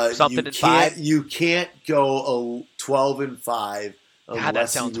 Something in 5. You can't go 12-5. God, that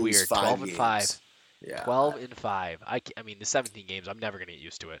sounds weird. 12-5. Yeah. 12-5. I mean, the 17 games. I'm never gonna get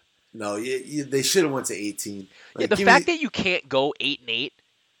used to it. No, they should have went to 18. Like, the fact that you can't go 8-8,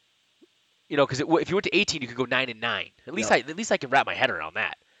 because if you went to 18, you could go 9-9. At least I can wrap my head around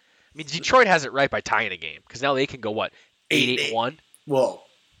that. I mean, Detroit has it right by tying a game because now they can go 8-1. Well,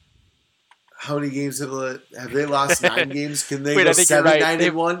 how many games have they lost? 9 games? Can they Wait, go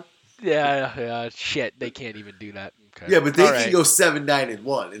 7-9-1? Yeah, shit, they can't even do that. Okay. Yeah, but they can go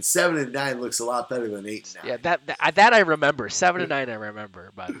 7-9-1, and 7-9 looks a lot better than 8-9. Yeah, that I remember. 7-9 I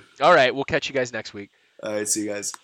remember. But all right, we'll catch you guys next week. All right, see you guys.